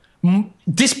him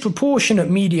disproportionate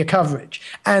media coverage.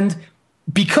 And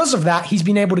because of that, he's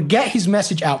been able to get his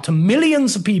message out to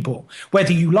millions of people.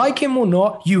 Whether you like him or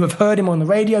not, you have heard him on the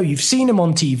radio, you've seen him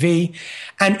on TV,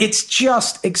 and it's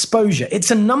just exposure.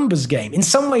 It's a numbers game. In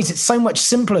some ways, it's so much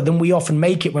simpler than we often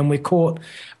make it when we're caught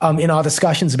in our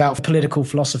discussions about political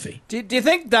philosophy. Do you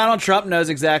think Donald Trump knows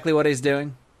exactly what he's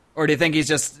doing? Or do you think he's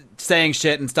just saying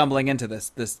shit and stumbling into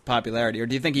this popularity? Or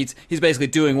do you think he's basically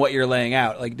doing what you're laying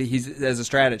out, like he's as a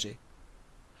strategy?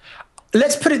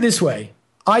 Let's put it this way.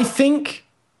 I think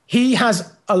he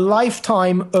has a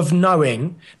lifetime of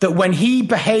knowing that when he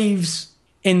behaves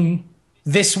in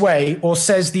this way or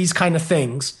says these kind of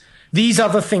things, these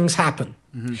other things happen.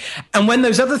 Mm-hmm. And when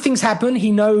those other things happen,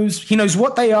 he knows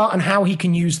what they are and how he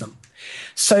can use them.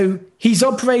 So he's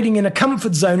operating in a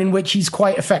comfort zone in which he's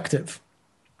quite effective.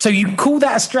 So you can call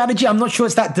that a strategy. I'm not sure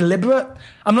it's that deliberate.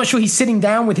 I'm not sure he's sitting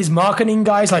down with his marketing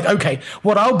guys like, okay,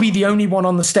 well, I'll be the only one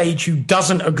on the stage who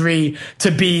doesn't agree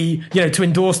to be, to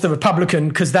endorse the Republican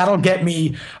because that'll get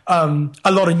me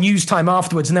a lot of news time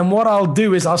afterwards. And then what I'll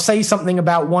do is I'll say something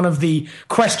about one of the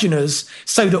questioners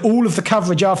so that all of the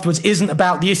coverage afterwards isn't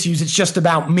about the issues. It's just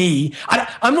about me.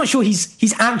 I'm not sure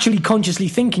he's actually consciously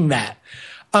thinking that.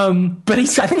 But I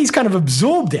think he's kind of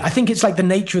absorbed it. I think it's like the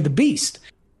nature of the beast.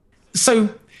 So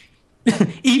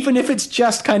even if it's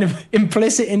just kind of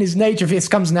implicit in his nature, if it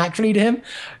comes naturally to him,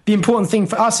 the important thing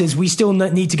for us is we still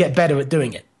need to get better at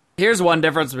doing it. Here's one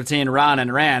difference between Ron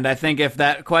and Rand. I think if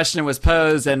that question was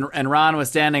posed and Ron was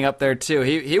standing up there too,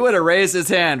 he would have raised his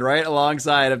hand right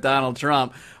alongside of Donald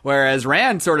Trump, whereas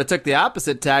Rand sort of took the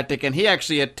opposite tactic and he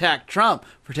actually attacked Trump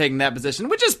for taking that position,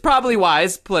 which is probably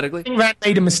wise politically. I think Rand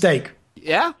made a mistake.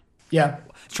 Yeah? Yeah.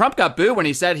 Trump got booed when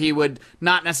he said he would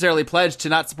not necessarily pledge to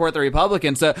not support the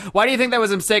Republicans. So why do you think that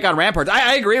was a mistake on Rand part?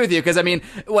 I agree with you because,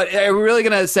 what are we really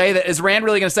going to say that? Is Rand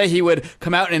really going to say he would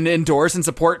come out and endorse and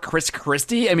support Chris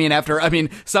Christie? After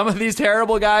some of these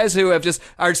terrible guys who have just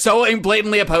are so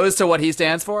blatantly opposed to what he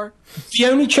stands for? The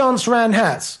only chance Rand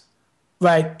has,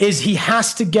 right, is he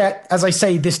has to get, as I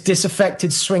say, this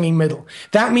disaffected swinging middle.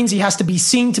 That means he has to be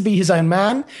seen to be his own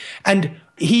man, and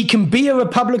he can be a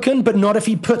Republican, but not if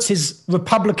he puts his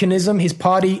republicanism, his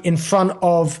party, in front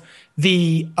of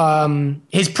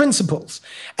his principles.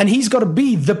 And he's got to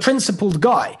be the principled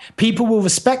guy. People will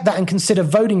respect that and consider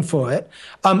voting for it,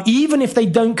 even if they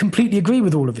don't completely agree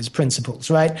with all of his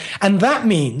principles, right? And that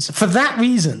means, for that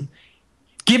reason,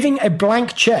 giving a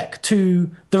blank check to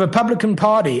the Republican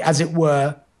Party, as it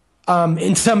were,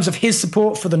 in terms of his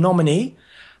support for the nominee,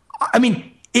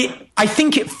 I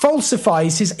think it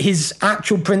falsifies his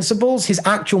actual principles, his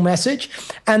actual message.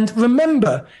 And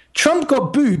remember, Trump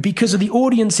got booed because of the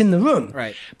audience in the room.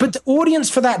 Right. But the audience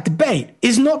for that debate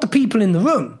is not the people in the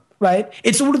room, right?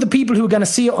 It's all of the people who are going to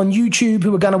see it on YouTube,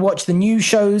 who are going to watch the news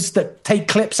shows that take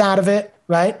clips out of it,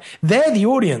 right? They're the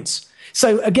audience.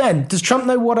 So again, does Trump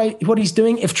know what he's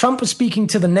doing? If Trump was speaking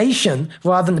to the nation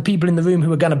rather than the people in the room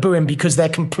who are going to boo him because they're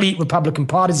complete Republican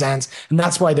partisans and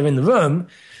that's why they're in the room,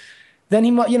 then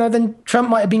he might, then Trump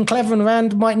might have been clever and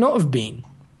Rand might not have been.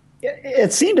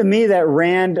 It seemed to me that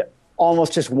Rand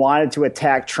almost just wanted to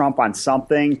attack Trump on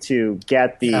something to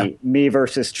get the me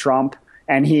versus Trump,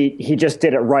 and he just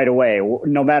did it right away.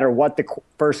 No matter what the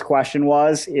first question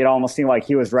was, it almost seemed like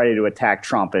he was ready to attack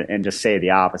Trump and just say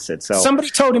the opposite. So somebody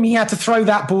told him he had to throw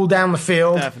that ball down the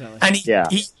field, definitely. And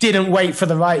he didn't wait for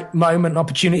the right moment and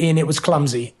opportunity, and it was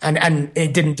clumsy, and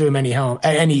it didn't do him any harm,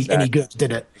 any good,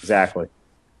 did it? Exactly.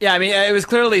 Yeah, it was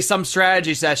clearly some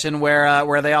strategy session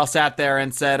where they all sat there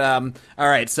and said, all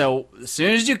right, so as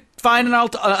soon as you find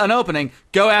an opening,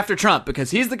 go after Trump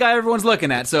because he's the guy everyone's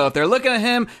looking at. So if they're looking at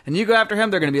him and you go after him,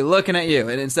 they're going to be looking at you.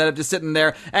 And instead of just sitting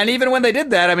there, and even when they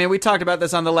did that, we talked about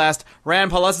this on the last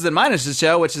Rand Pluses and Minuses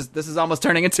show, this is almost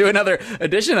turning into another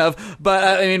edition of.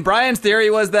 But Brian's theory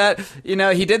was that,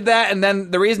 he did that, and then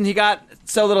the reason he got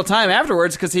so little time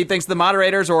afterwards because he thinks the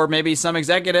moderators or maybe some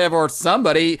executive or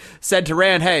somebody said to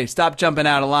Rand, hey, stop jumping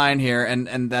out of line here,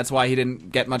 and that's why he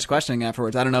didn't get much questioning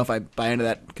afterwards. I don't know if I buy into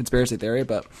that conspiracy theory,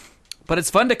 but it's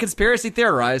fun to conspiracy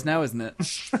theorize now, isn't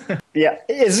it? Yeah.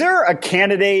 Is there a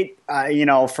candidate,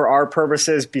 for our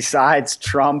purposes besides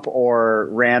Trump or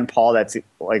Rand Paul that's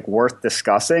worth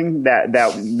discussing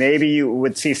that maybe you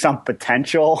would see some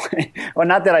potential? Well,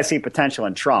 not that I see potential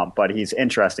in Trump, but he's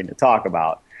interesting to talk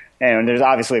about. And there's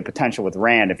obviously a potential with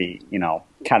Rand if he,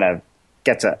 kind of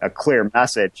gets a clear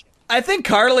message. I think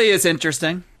Carly is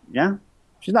interesting. Yeah,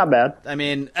 she's not bad.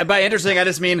 By interesting, I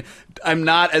just mean I'm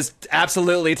not as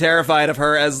absolutely terrified of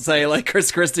her as, say, like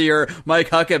Chris Christie or Mike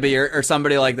Huckabee or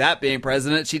somebody like that being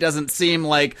president. She doesn't seem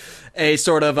like a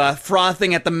sort of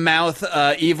frothing at the mouth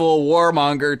evil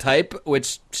warmonger type,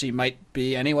 which she might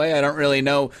be anyway. I don't really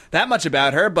know that much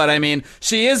about her, but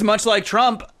she is much like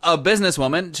Trump, a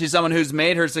businesswoman. She's someone who's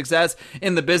made her success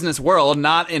in the business world,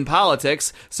 not in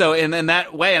politics. So in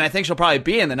that way, and I think she'll probably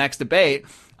be in the next debate.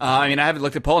 I haven't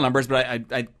looked at poll numbers, but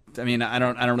I don't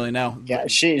really know. Yeah,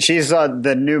 she's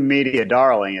the new media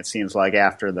darling. It seems like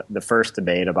after the first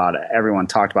debate, about everyone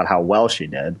talked about how well she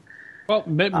did. Well,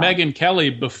 Megyn Kelly,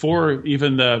 before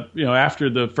even after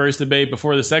the first debate,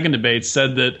 before the second debate,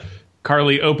 said that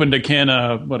Carly opened a can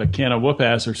of whoop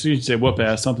ass, or she should say whoop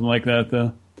ass, something like that.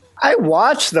 Though I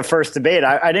watched the first debate.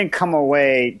 I didn't come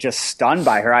away just stunned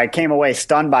by her. I came away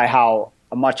stunned by how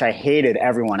much I hated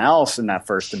everyone else in that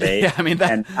first debate. Yeah, I mean,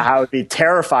 and I would be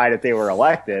terrified if they were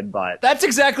elected. But that's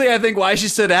exactly, I think, why she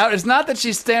stood out. It's not that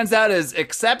she stands out as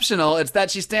exceptional. It's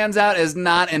that she stands out as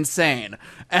not insane.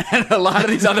 And a lot of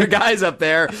these other guys up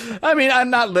there, I mean, I'm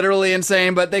not literally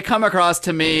insane, but they come across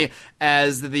to me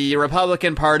as the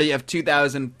Republican Party of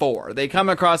 2004. They come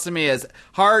across to me as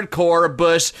hardcore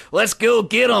Bush. Let's go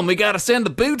get them. We got to send the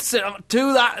boots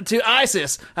to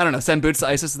ISIS. I don't know. Send boots to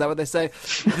ISIS. Is that what they say?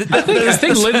 I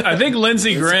think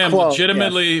Lindsey Graham close,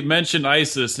 legitimately mentioned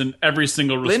ISIS in every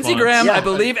single response. Lindsey Graham, Yeah. I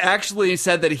believe, actually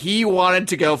said that he wanted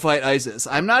to go fight ISIS.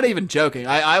 I'm not even joking.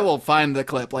 I will find the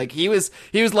clip. Like he was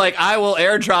like, I will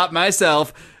airdrop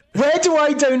myself. Where do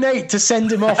I donate to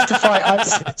send him off to fight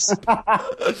ISIS?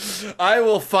 I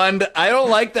will fund. I don't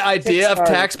like the idea of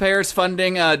taxpayers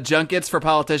funding junkets for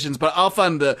politicians, but I'll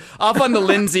fund the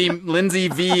Lindsey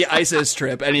v ISIS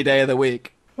trip any day of the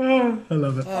week. I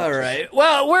love it. All right.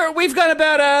 Well, we've got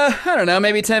about I don't know,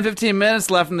 maybe 10, 15 minutes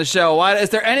left in the show. Is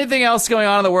there anything else going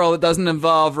on in the world that doesn't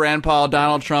involve Rand Paul,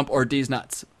 Donald Trump, or D's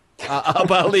nuts?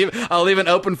 I'll leave an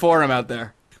open forum out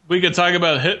there. We could talk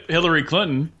about Hillary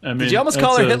Clinton. I mean, Did you almost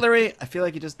call her Hillary? I feel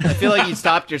like you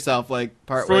stopped yourself like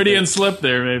part Freudian slip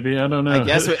there, maybe. I don't know. I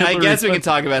guess we can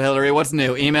talk about Hillary. What's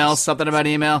new? Email? Something about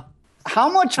email? how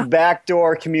much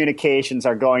backdoor communications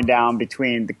are going down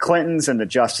between the Clintons and the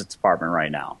Justice Department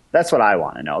right now? That's what I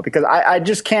want to know, because I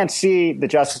just can't see the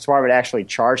Justice Department actually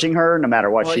charging her, no matter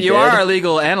what she did. You are our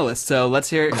legal analyst, so let's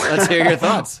hear your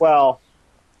thoughts. Well,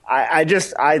 I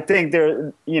think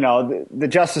the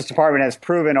Justice Department has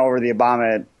proven during the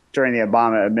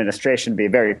Obama administration to be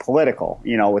very political,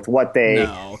 with what they,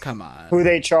 no, come on, who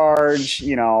they charge,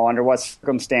 under what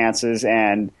circumstances.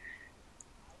 And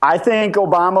I think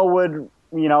Obama would,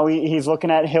 he's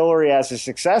looking at Hillary as his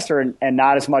successor and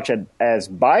not as much as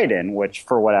Biden, which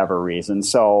for whatever reason.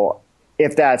 So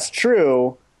if that's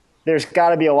true, there's got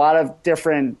to be a lot of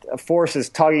different forces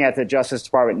tugging at the Justice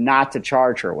Department not to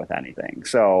charge her with anything.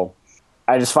 So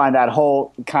I just find that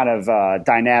whole kind of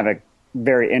dynamic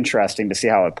very interesting to see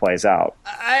how it plays out.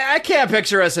 I can't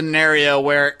picture a scenario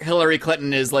where Hillary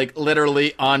Clinton is like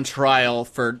literally on trial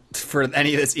for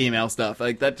any of this email stuff.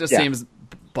 Like that just seems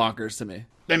bonkers to me.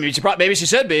 I mean, maybe she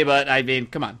should be, but I mean,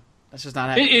 come on. That's just not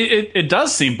happening. It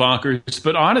does seem bonkers,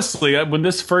 but honestly, when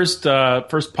this first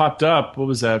popped up, what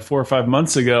was that, 4 or 5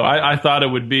 months ago? I thought it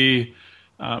would be,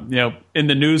 in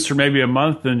the news for maybe a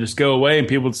month and just go away, and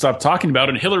people would stop talking about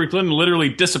it. And Hillary Clinton literally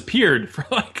disappeared for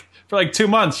like 2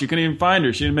 months. You couldn't even find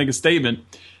her. She didn't make a statement.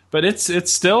 But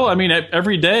it's still, I mean,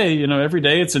 every day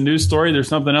it's a news story. There's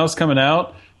something else coming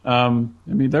out.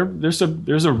 There's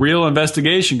a real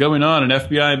investigation going on, an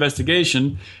FBI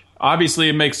investigation. Obviously,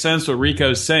 it makes sense what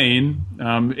Rico's saying.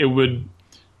 It would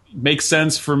make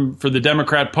sense for the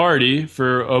Democrat Party,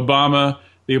 for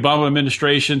the Obama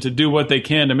administration, to do what they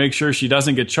can to make sure she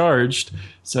doesn't get charged.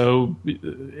 So,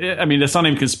 I mean, that's not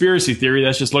even conspiracy theory.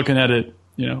 That's just looking at it,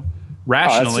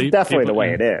 rationally. That's definitely the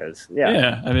way it is.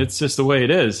 Yeah. I mean, it's just the way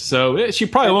it is. So she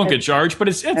probably won't get charged, but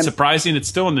it's surprising it's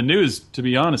still in the news, to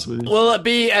be honest with you. Will it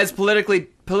be as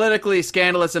politically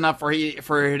scandalous enough for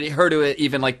her to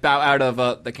even like bow out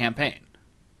of the campaign?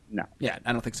 No. Yeah,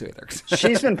 I don't think so either.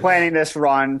 She's been planning this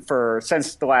run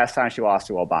since the last time she lost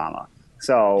to Obama.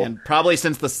 So, and probably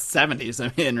since the 70s,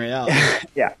 I mean, in reality.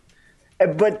 Yeah.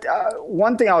 But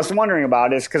one thing I was wondering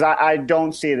about is, because I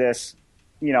don't see this,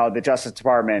 the Justice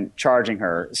Department charging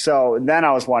her. So then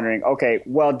I was wondering, okay,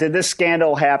 well, did this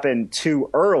scandal happen too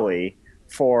early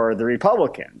for the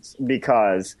Republicans?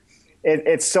 Because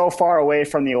it's so far away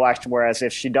from the election, whereas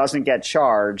if she doesn't get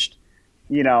charged,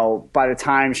 by the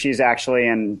time she's actually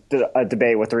in a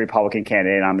debate with the Republican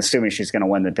candidate, I'm assuming she's going to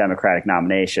win the Democratic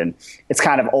nomination, it's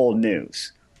kind of old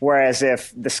news. Whereas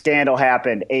if the scandal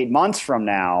happened 8 months from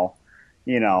now,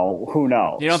 who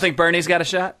knows? You don't think Bernie's got a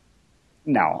shot?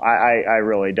 No, I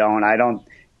really don't.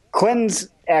 Clinton's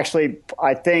actually,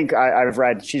 I think I've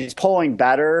read, she's polling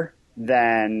better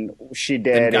than she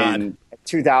did in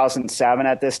 2007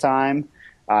 at this time.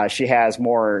 She has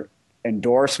more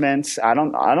endorsements. I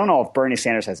don't know if Bernie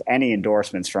Sanders has any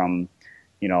endorsements from,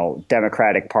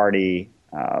 Democratic Party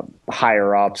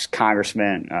higher ups,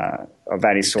 congressmen of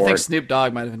any sort. I think Snoop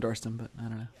Dogg might have endorsed him, but I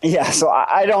don't know. Yeah, so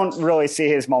I don't really see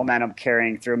his momentum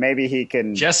carrying through. Maybe he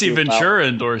can. Jesse Ventura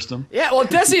endorsed him. Yeah, well,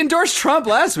 Jesse endorsed Trump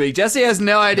last week. Jesse has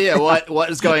no idea what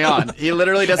is going on. He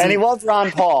literally doesn't. And he was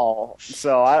Ron Paul,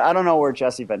 so I don't know where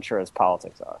Jesse Ventura's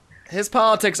politics are. His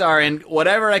politics are in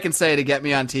whatever I can say to get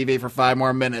me on TV for 5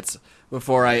 more minutes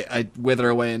before I wither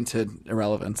away into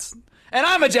irrelevance. And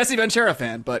I'm a Jesse Ventura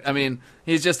fan, but I mean,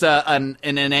 he's just an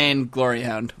inane glory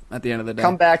hound at the end of the day.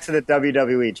 Come back to the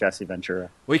WWE, Jesse Ventura.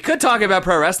 We could talk about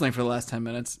pro wrestling for the last 10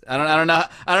 minutes. I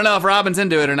don't know if Robin's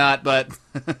into it or not, but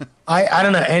I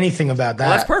don't know anything about that.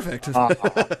 well, that's perfect.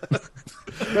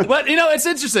 But, it's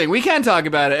interesting. We can talk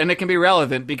about it, and it can be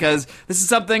relevant because this is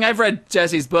something I've read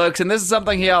Jesse's books, and this is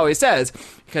something he always says.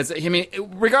 Because, I mean,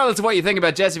 regardless of what you think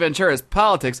about Jesse Ventura's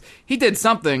politics, he did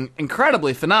something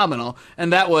incredibly phenomenal,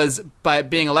 and that was by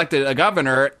being elected a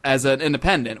governor as an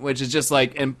independent, which is just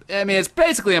like, I mean, it's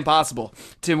basically impossible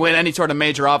to win any sort of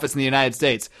major office in the United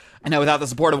States. Without the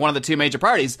support of one of the two major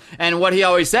parties. And what he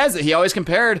always says, he always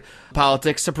compared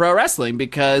politics to pro wrestling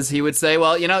because he would say,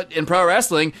 well, in pro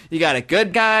wrestling, you got a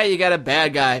good guy, you got a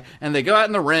bad guy, and they go out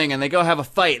in the ring and they go have a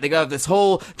fight. They go have this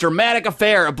whole dramatic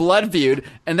affair, a blood feud,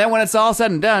 and then when it's all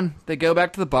said and done, they go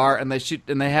back to the bar and they shoot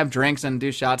and they have drinks and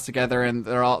do shots together, and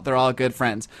they're all good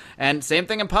friends. And same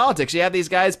thing in politics. You have these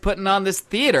guys putting on this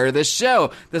theater, this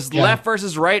show, this left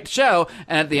versus right show,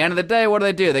 and at the end of the day, what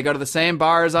do? They go to the same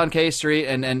bars on K Street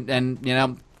and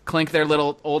clink their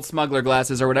little old smuggler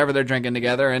glasses or whatever they're drinking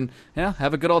together and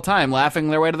have a good old time laughing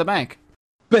their way to the bank.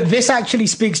 But this actually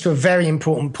speaks to a very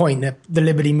important point that the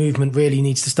Liberty Movement really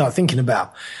needs to start thinking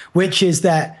about, which is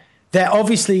that there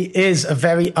obviously is a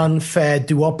very unfair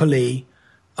duopoly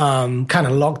kind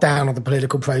of lockdown of the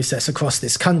political process across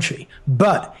this country.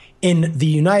 But in the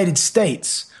United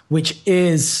States, which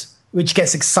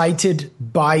gets excited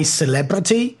by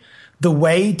celebrity, the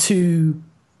way to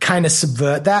kind of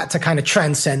subvert that, to kind of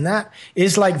transcend that,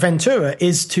 is like Ventura,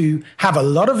 is to have a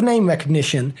lot of name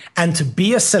recognition and to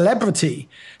be a celebrity,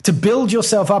 to build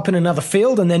yourself up in another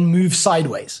field and then move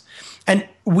sideways. And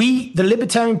the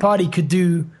Libertarian Party could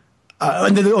do,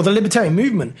 or the Libertarian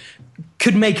movement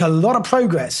could make a lot of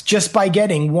progress just by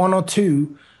getting one or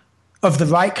two of the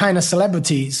right kind of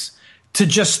celebrities to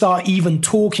just start even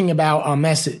talking about our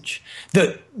message.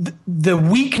 The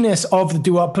weakness of the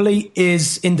duopoly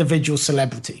is individual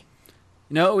celebrity.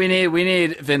 We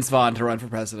need Vince Vaughn to run for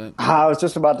president. I was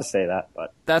just about to say that,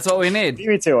 but that's what we need. Leave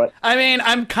me to it. I mean,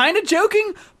 I'm kind of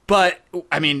joking, but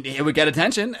I mean, it would get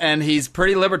attention, and he's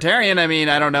pretty libertarian. I mean,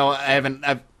 I don't know.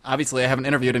 Obviously, I haven't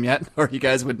interviewed him yet, or you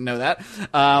guys wouldn't know that.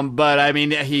 But, I mean,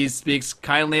 he speaks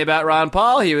kindly about Ron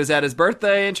Paul. He was at his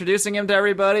birthday introducing him to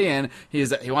everybody, and he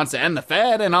wants to end the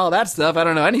Fed and all that stuff. I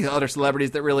don't know any other celebrities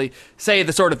that really say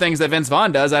the sort of things that Vince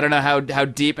Vaughn does. I don't know how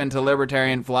deep into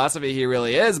libertarian philosophy he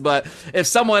really is, but if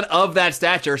someone of that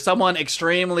stature, someone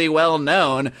extremely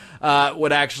well-known,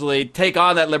 would actually take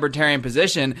on that libertarian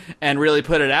position and really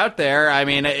put it out there, I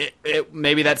mean,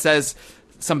 maybe that says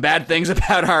some bad things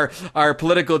about our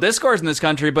political discourse in this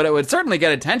country, but it would certainly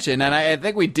get attention, and I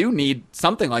think we do need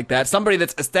something like that. Somebody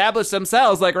that's established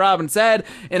themselves, like Robin said,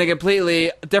 in a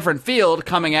completely different field,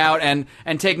 coming out and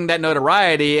taking that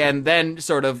notoriety and then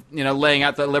sort of, laying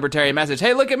out the libertarian message.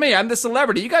 Hey, look at me. I'm the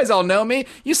celebrity. You guys all know me.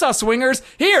 You saw Swingers.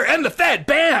 Here, end the Fed.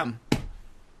 Bam!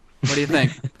 What do you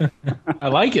think? I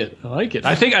like it.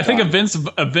 I think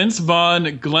a Vince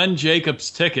Vaughn, Glenn Jacobs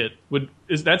ticket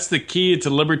that's the key to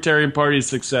Libertarian Party's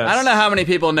success. I don't know how many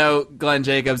people know Glenn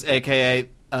Jacobs, aka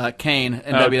Kane, in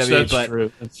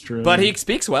WWE, That's true. But he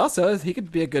speaks well, so he could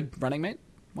be a good running mate.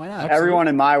 Why not? Absolutely. Everyone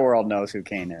in my world knows who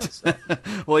Kane is. So.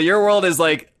 Well, your world is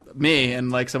like me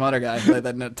and like some other guy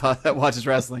that watches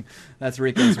wrestling. That's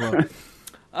Rico's world.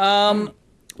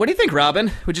 What do you think, Robin?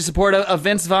 Would you support a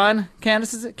Vince Vaughn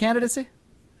candidacy?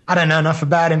 I don't know enough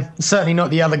about him. Certainly not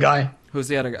the other guy. Who's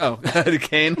the other guy? Oh,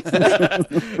 Kane.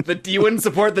 You wouldn't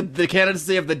support the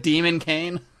candidacy of the Demon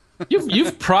Kane?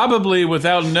 You've probably,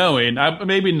 without knowing,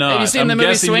 maybe not. Have you seen the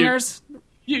movie Swingers?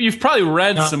 You've probably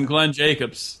read some Glenn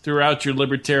Jacobs throughout your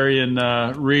libertarian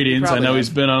readings. I know he's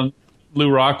been on Lou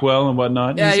Rockwell and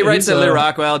whatnot. Yeah, he writes at Lou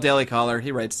Rockwell, Daily Caller.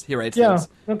 He writes yeah, things.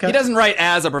 Okay. He doesn't write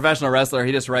as a professional wrestler.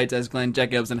 He just writes as Glenn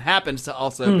Jacobs and happens to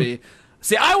also be...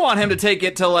 See, I want him to take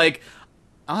it to, like...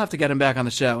 I'll have to get him back on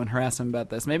the show and harass him about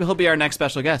this. Maybe he'll be our next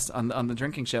special guest on the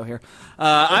drinking show here.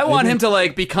 I want him to,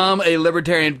 like, become a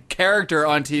libertarian character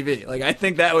on TV. Like, I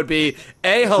think that would be,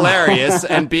 A, hilarious,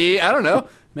 and B, I don't know,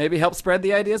 maybe help spread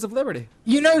the ideas of liberty.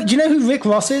 Do you know who Rick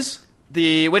Ross is?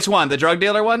 Which one? The drug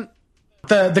dealer one?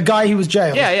 The guy who was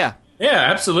jailed. Yeah. Yeah,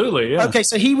 absolutely. Yeah. Okay,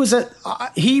 so he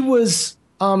was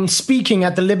speaking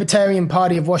at the Libertarian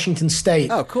Party of Washington State.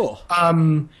 Oh, cool.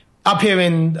 Up here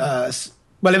in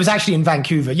it was actually in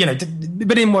Vancouver,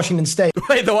 but in Washington State.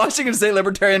 Wait, the Washington State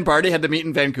Libertarian Party had to meet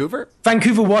in Vancouver?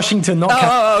 Vancouver, Washington, not Canada.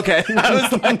 Oh, okay.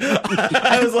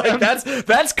 I was like,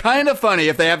 that's kind of funny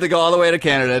if they have to go all the way to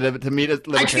Canada to meet a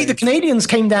libertarian. Actually, the Canadians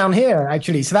came down here,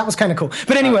 so that was kind of cool.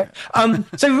 But anyway, and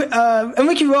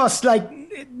Ricky Ross, like,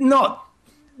 not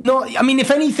not. I mean,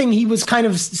 if anything, he was kind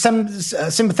of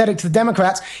sympathetic to the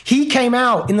Democrats. He came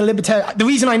out in the libertarian. The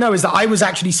reason I know is that I was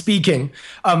actually speaking,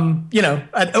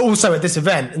 also at this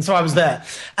event, and so I was there.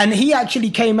 And he actually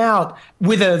came out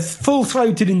with a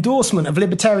full-throated endorsement of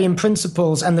libertarian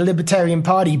principles and the Libertarian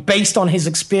Party based on his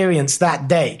experience that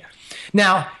day.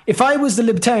 Now, if I was the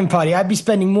Libertarian Party, I'd be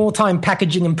spending more time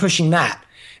packaging and pushing that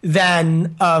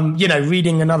than,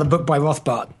 reading another book by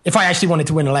Rothbard, if I actually wanted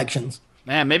to win elections.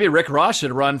 Man, maybe Rick Ross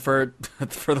should run for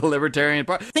the Libertarian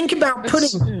Party. Think about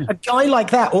putting a guy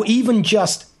like that, or even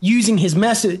just using his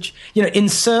message, in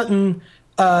certain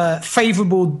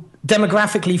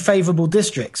demographically favorable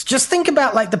districts. Just think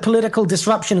about like the political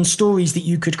disruption and stories that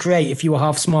you could create if you were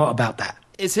half smart about that.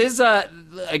 Is his, I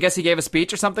guess he gave a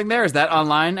speech or something there? Is that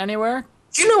online anywhere?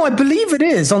 I believe it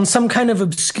is on some kind of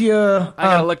obscure... I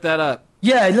gotta look that up.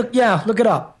 Yeah, look it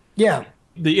up. Yeah.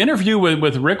 The interview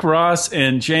with Rick Ross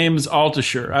and James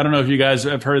Altucher. I don't know if you guys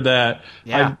have heard that.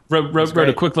 Yeah, I wrote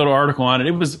a quick little article on it.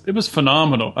 It was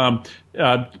phenomenal.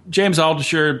 James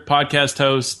Altucher, podcast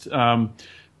host,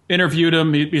 interviewed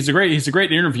him. He's a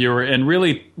great interviewer, and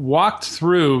really walked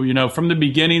through, from the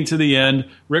beginning to the end,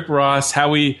 Rick Ross,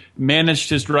 how he managed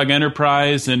his drug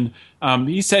enterprise, and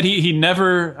he said he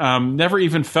never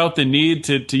even felt the need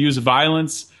to use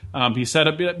violence. He set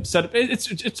up. It's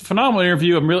a phenomenal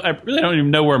interview. I really don't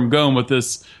even know where I'm going with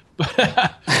this.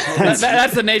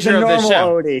 That's the nature of this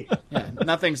show. Yeah,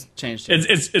 nothing's changed here.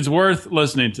 It's worth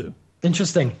listening to.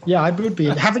 Interesting. Yeah, I would be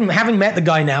having met the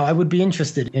guy now. I would be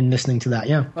interested in listening to that.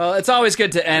 Yeah. Well, it's always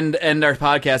good to end our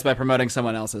podcast by promoting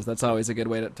someone else's. That's always a good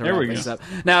way to wrap things up.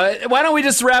 Now, why don't we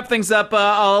just wrap things up?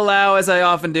 I'll allow, as I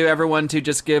often do, everyone to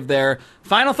just give their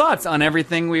final thoughts on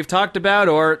everything we've talked about,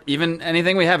 or even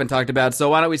anything we haven't talked about. So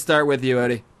why don't we start with you,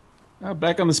 Odie?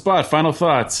 Back on the spot. Final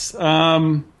thoughts.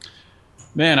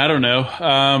 Man, I don't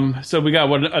know. So we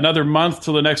got another month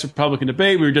till the next Republican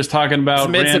debate. We were just talking about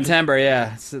mid-September.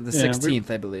 It's the 16th,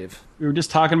 I believe. We were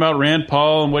just talking about Rand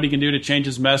Paul and what he can do to change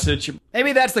his message.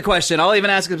 Maybe that's the question. I'll even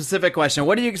ask a specific question.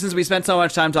 Since we spent so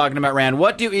much time talking about Rand,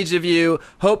 what do each of you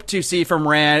hope to see from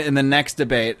Rand in the next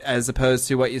debate, as opposed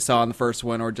to what you saw in the first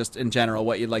one, or just in general,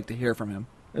 what you'd like to hear from him?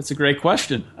 That's a great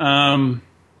question.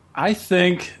 I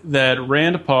think that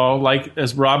Rand Paul, like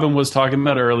as Robin was talking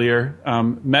about earlier,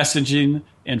 messaging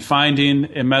and finding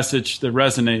a message that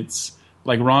resonates,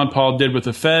 like Ron Paul did with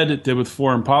the Fed, did with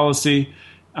foreign policy.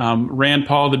 Rand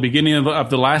Paul, at the beginning of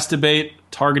the last debate,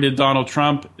 targeted Donald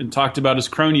Trump and talked about his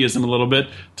cronyism a little bit,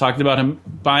 talked about him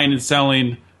buying and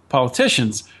selling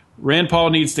politicians. Rand Paul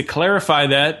needs to clarify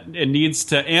that and needs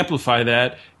to amplify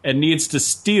that and needs to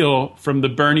steal from the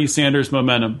Bernie Sanders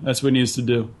momentum. That's what he needs to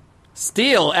do.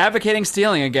 Advocating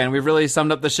stealing again. We've really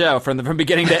summed up the show from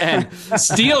beginning to end.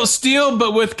 Steal,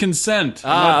 but with consent.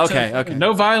 Okay.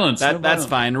 No violence. That's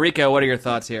fine. Rico, what are your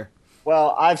thoughts here?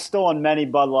 Well, I've stolen many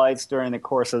Bud Lights during the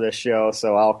course of this show,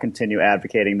 so I'll continue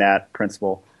advocating that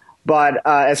principle. But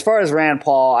as far as Rand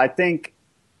Paul, I think,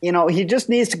 he just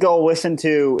needs to go listen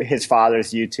to his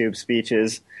father's YouTube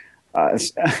speeches,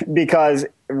 because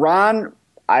Ron,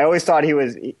 I always thought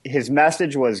his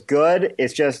message was good.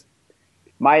 It's just,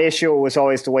 my issue was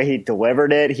always the way he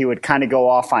delivered it. He would kind of go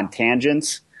off on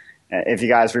tangents. If you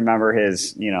guys remember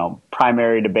his,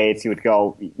 primary debates, he would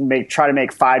try to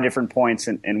make 5 different points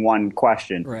in one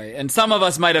question. Right, and some of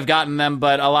us might have gotten them,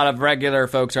 but a lot of regular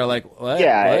folks are like, what?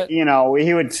 Yeah, what?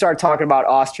 He would start talking about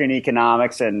Austrian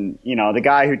economics, and, the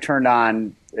guy who turned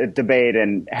on a debate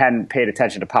and hadn't paid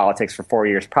attention to politics for 4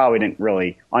 years probably didn't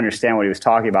really understand what he was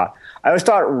talking about. I always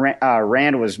thought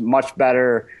Rand was much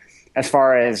better as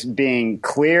far as being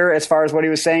clear as far as what he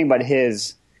was saying, but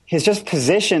his just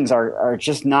positions are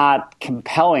just not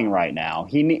compelling right now.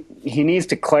 He needs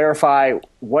to clarify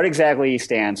what exactly he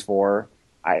stands for.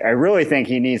 I really think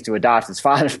he needs to adopt his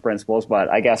father's principles, but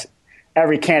I guess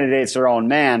every candidate's their own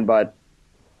man. But,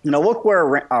 look where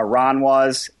Ron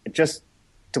was. Just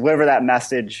deliver that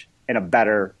message in a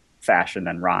better fashion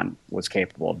than Ron was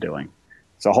capable of doing.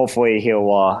 So hopefully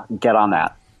he'll get on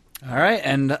that. All right,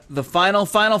 and the final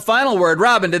word,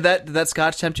 Robin. Did that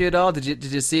scotch tempt you at all? Did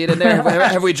you see it in there?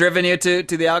 Have we driven you to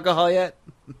the alcohol yet?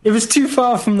 It was too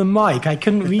far from the mic. I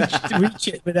couldn't reach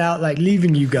it without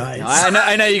leaving you guys. No,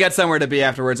 I know you got somewhere to be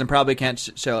afterwards, and probably can't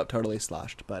show up totally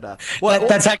sloshed. But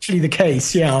that's actually the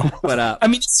case. Yeah. But I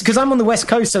mean, because I'm on the West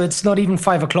Coast, so it's not even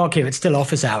 5 o'clock here. It's still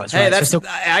office hours. Hey, right?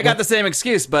 I got the same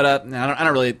excuse, but I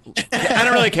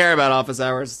don't really care about office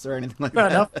hours or anything like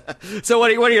that. So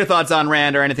what are your thoughts on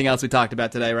Rand or anything else we talked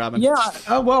about today, Robin?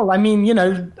 Yeah. Well, I mean,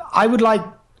 I would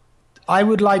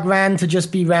like Rand to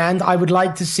just be Rand. I would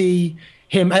like to see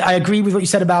him. I agree with what you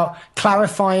said about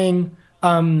clarifying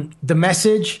the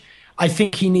message. I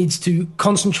think he needs to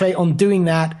concentrate on doing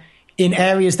that in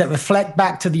areas that reflect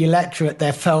back to the electorate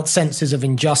their felt senses of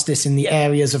injustice in the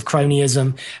areas of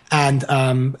cronyism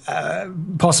and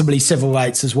possibly civil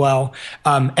rights as well.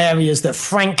 Areas that,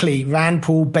 frankly, Rand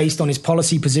Paul, based on his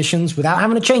policy positions, without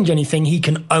having to change anything, he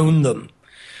can own them.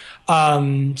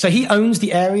 So he owns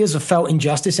the areas of felt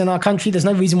injustice in our country. There's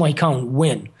no reason why he can't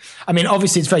win. I mean,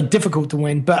 obviously, it's very difficult to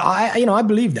win, but I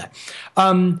believe that.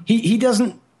 He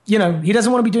doesn't. He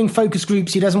doesn't want to be doing focus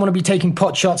groups. He doesn't want to be taking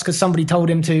pot shots because somebody told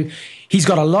him to. He's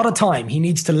got a lot of time. He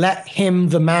needs to let him,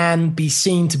 the man, be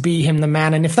seen to be him, the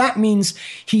man. And if that means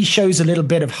he shows a little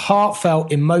bit of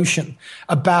heartfelt emotion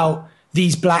about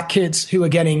these black kids who are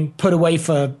getting put away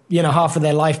for, half of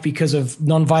their life because of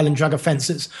nonviolent drug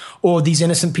offenses, or these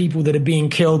innocent people that are being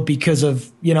killed because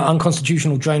of,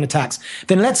 unconstitutional drone attacks,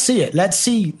 then let's see it. Let's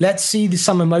see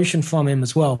some emotion from him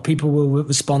as well. People will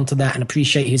respond to that and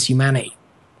appreciate his humanity.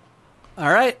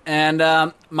 All right,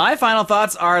 and my final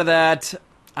thoughts are that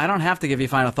I don't have to give you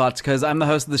final thoughts because I'm the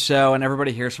host of the show and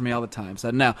everybody hears from me all the time.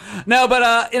 So no, but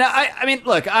I mean,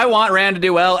 look, I want Rand to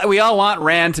do well. We all want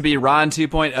Rand to be Ron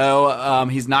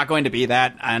 2.0. He's not going to be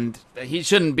that, and he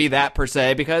shouldn't be that per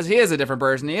se because he is a different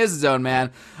person. He is his own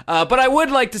man. But I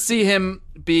would like to see him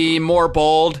be more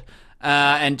bold.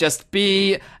 And just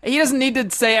he doesn't need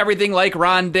to say everything like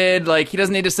Ron did. Like, he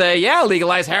doesn't need to say, yeah,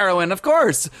 legalize heroin, of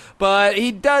course. But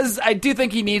I do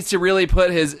think he needs to really put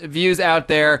his views out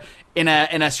there in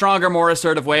a stronger, more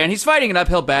assertive way. And he's fighting an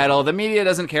uphill battle. The media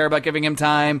doesn't care about giving him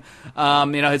time.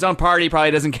 His own party probably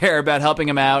doesn't care about helping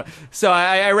him out. So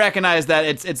I recognize that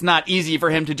it's not easy for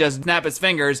him to just snap his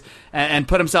fingers and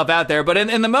put himself out there. But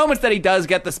in the moments that he does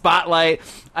get the spotlight,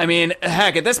 I mean,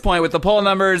 heck, at this point with the poll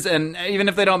numbers, and even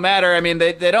if they don't matter, I mean,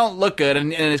 they don't look good.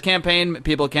 And in his campaign,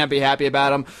 people can't be happy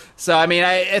about him. So, I mean,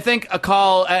 I think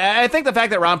I think the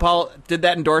fact that Ron Paul did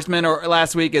that endorsement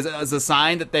last week is a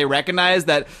sign that they recognize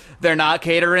that they're not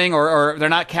catering or they're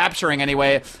not capturing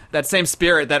anyway that same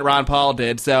spirit that Ron Paul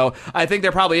did. So I think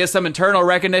there probably is some internal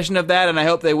recognition of that, and I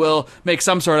hope they will make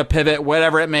some sort of pivot,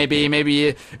 whatever it may be.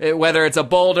 Maybe whether it's a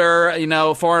bolder,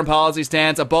 foreign policy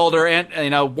stance, a bolder,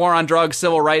 war on drugs,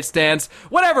 civil rights stance,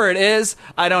 whatever it is.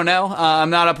 I don't know. I'm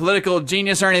not a political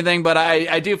genius or anything, but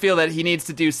I do feel that he needs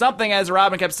to do something, as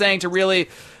Robin kept saying, to really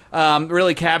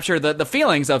capture the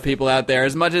feelings of people out there.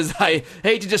 As much as I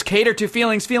hate to just cater to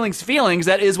feelings,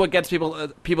 that is what gets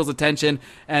people's attention.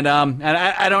 And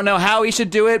I don't know how he should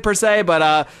do it per se,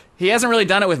 but he hasn't really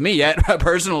done it with me yet,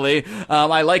 personally.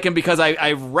 I like him because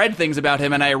I've read things about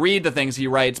him and I read the things he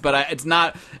writes, but it's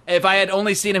not. If I had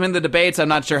only seen him in the debates, I'm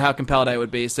not sure how compelled I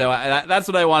would be. So that's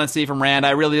what I want to see from Rand.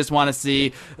 I really just want to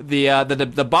see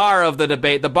the bar of the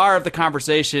debate, the bar of the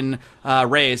conversation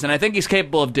raised, and I think he's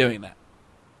capable of doing that.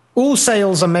 All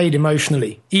sales are made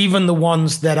emotionally, even the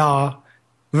ones that are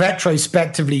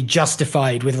retrospectively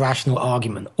justified with rational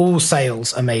argument. All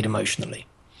sales are made emotionally.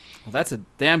 Well, that's a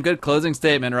damn good closing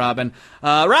statement, Robin.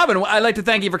 Robin, I'd like to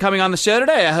thank you for coming on the show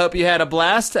today. I hope you had a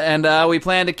blast, and we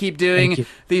plan to keep doing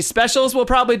these specials. We'll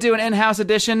probably do an in-house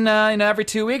edition, every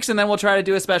 2 weeks, and then we'll try to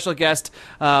do a special guest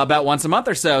about once a month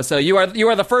or so. So you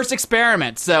are the first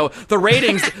experiment. So the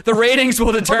ratings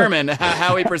will determine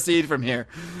how we proceed from here.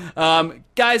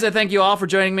 Guys, I thank you all for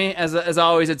joining me. As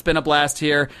always, it's been a blast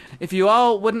here. If you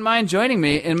all wouldn't mind joining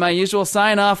me in my usual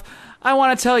sign-off, I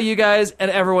want to tell you guys and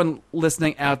everyone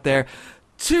listening out there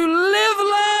to live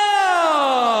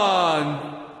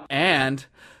long and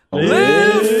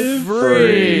live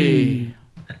free.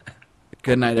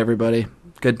 Good night, everybody.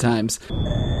 Good times.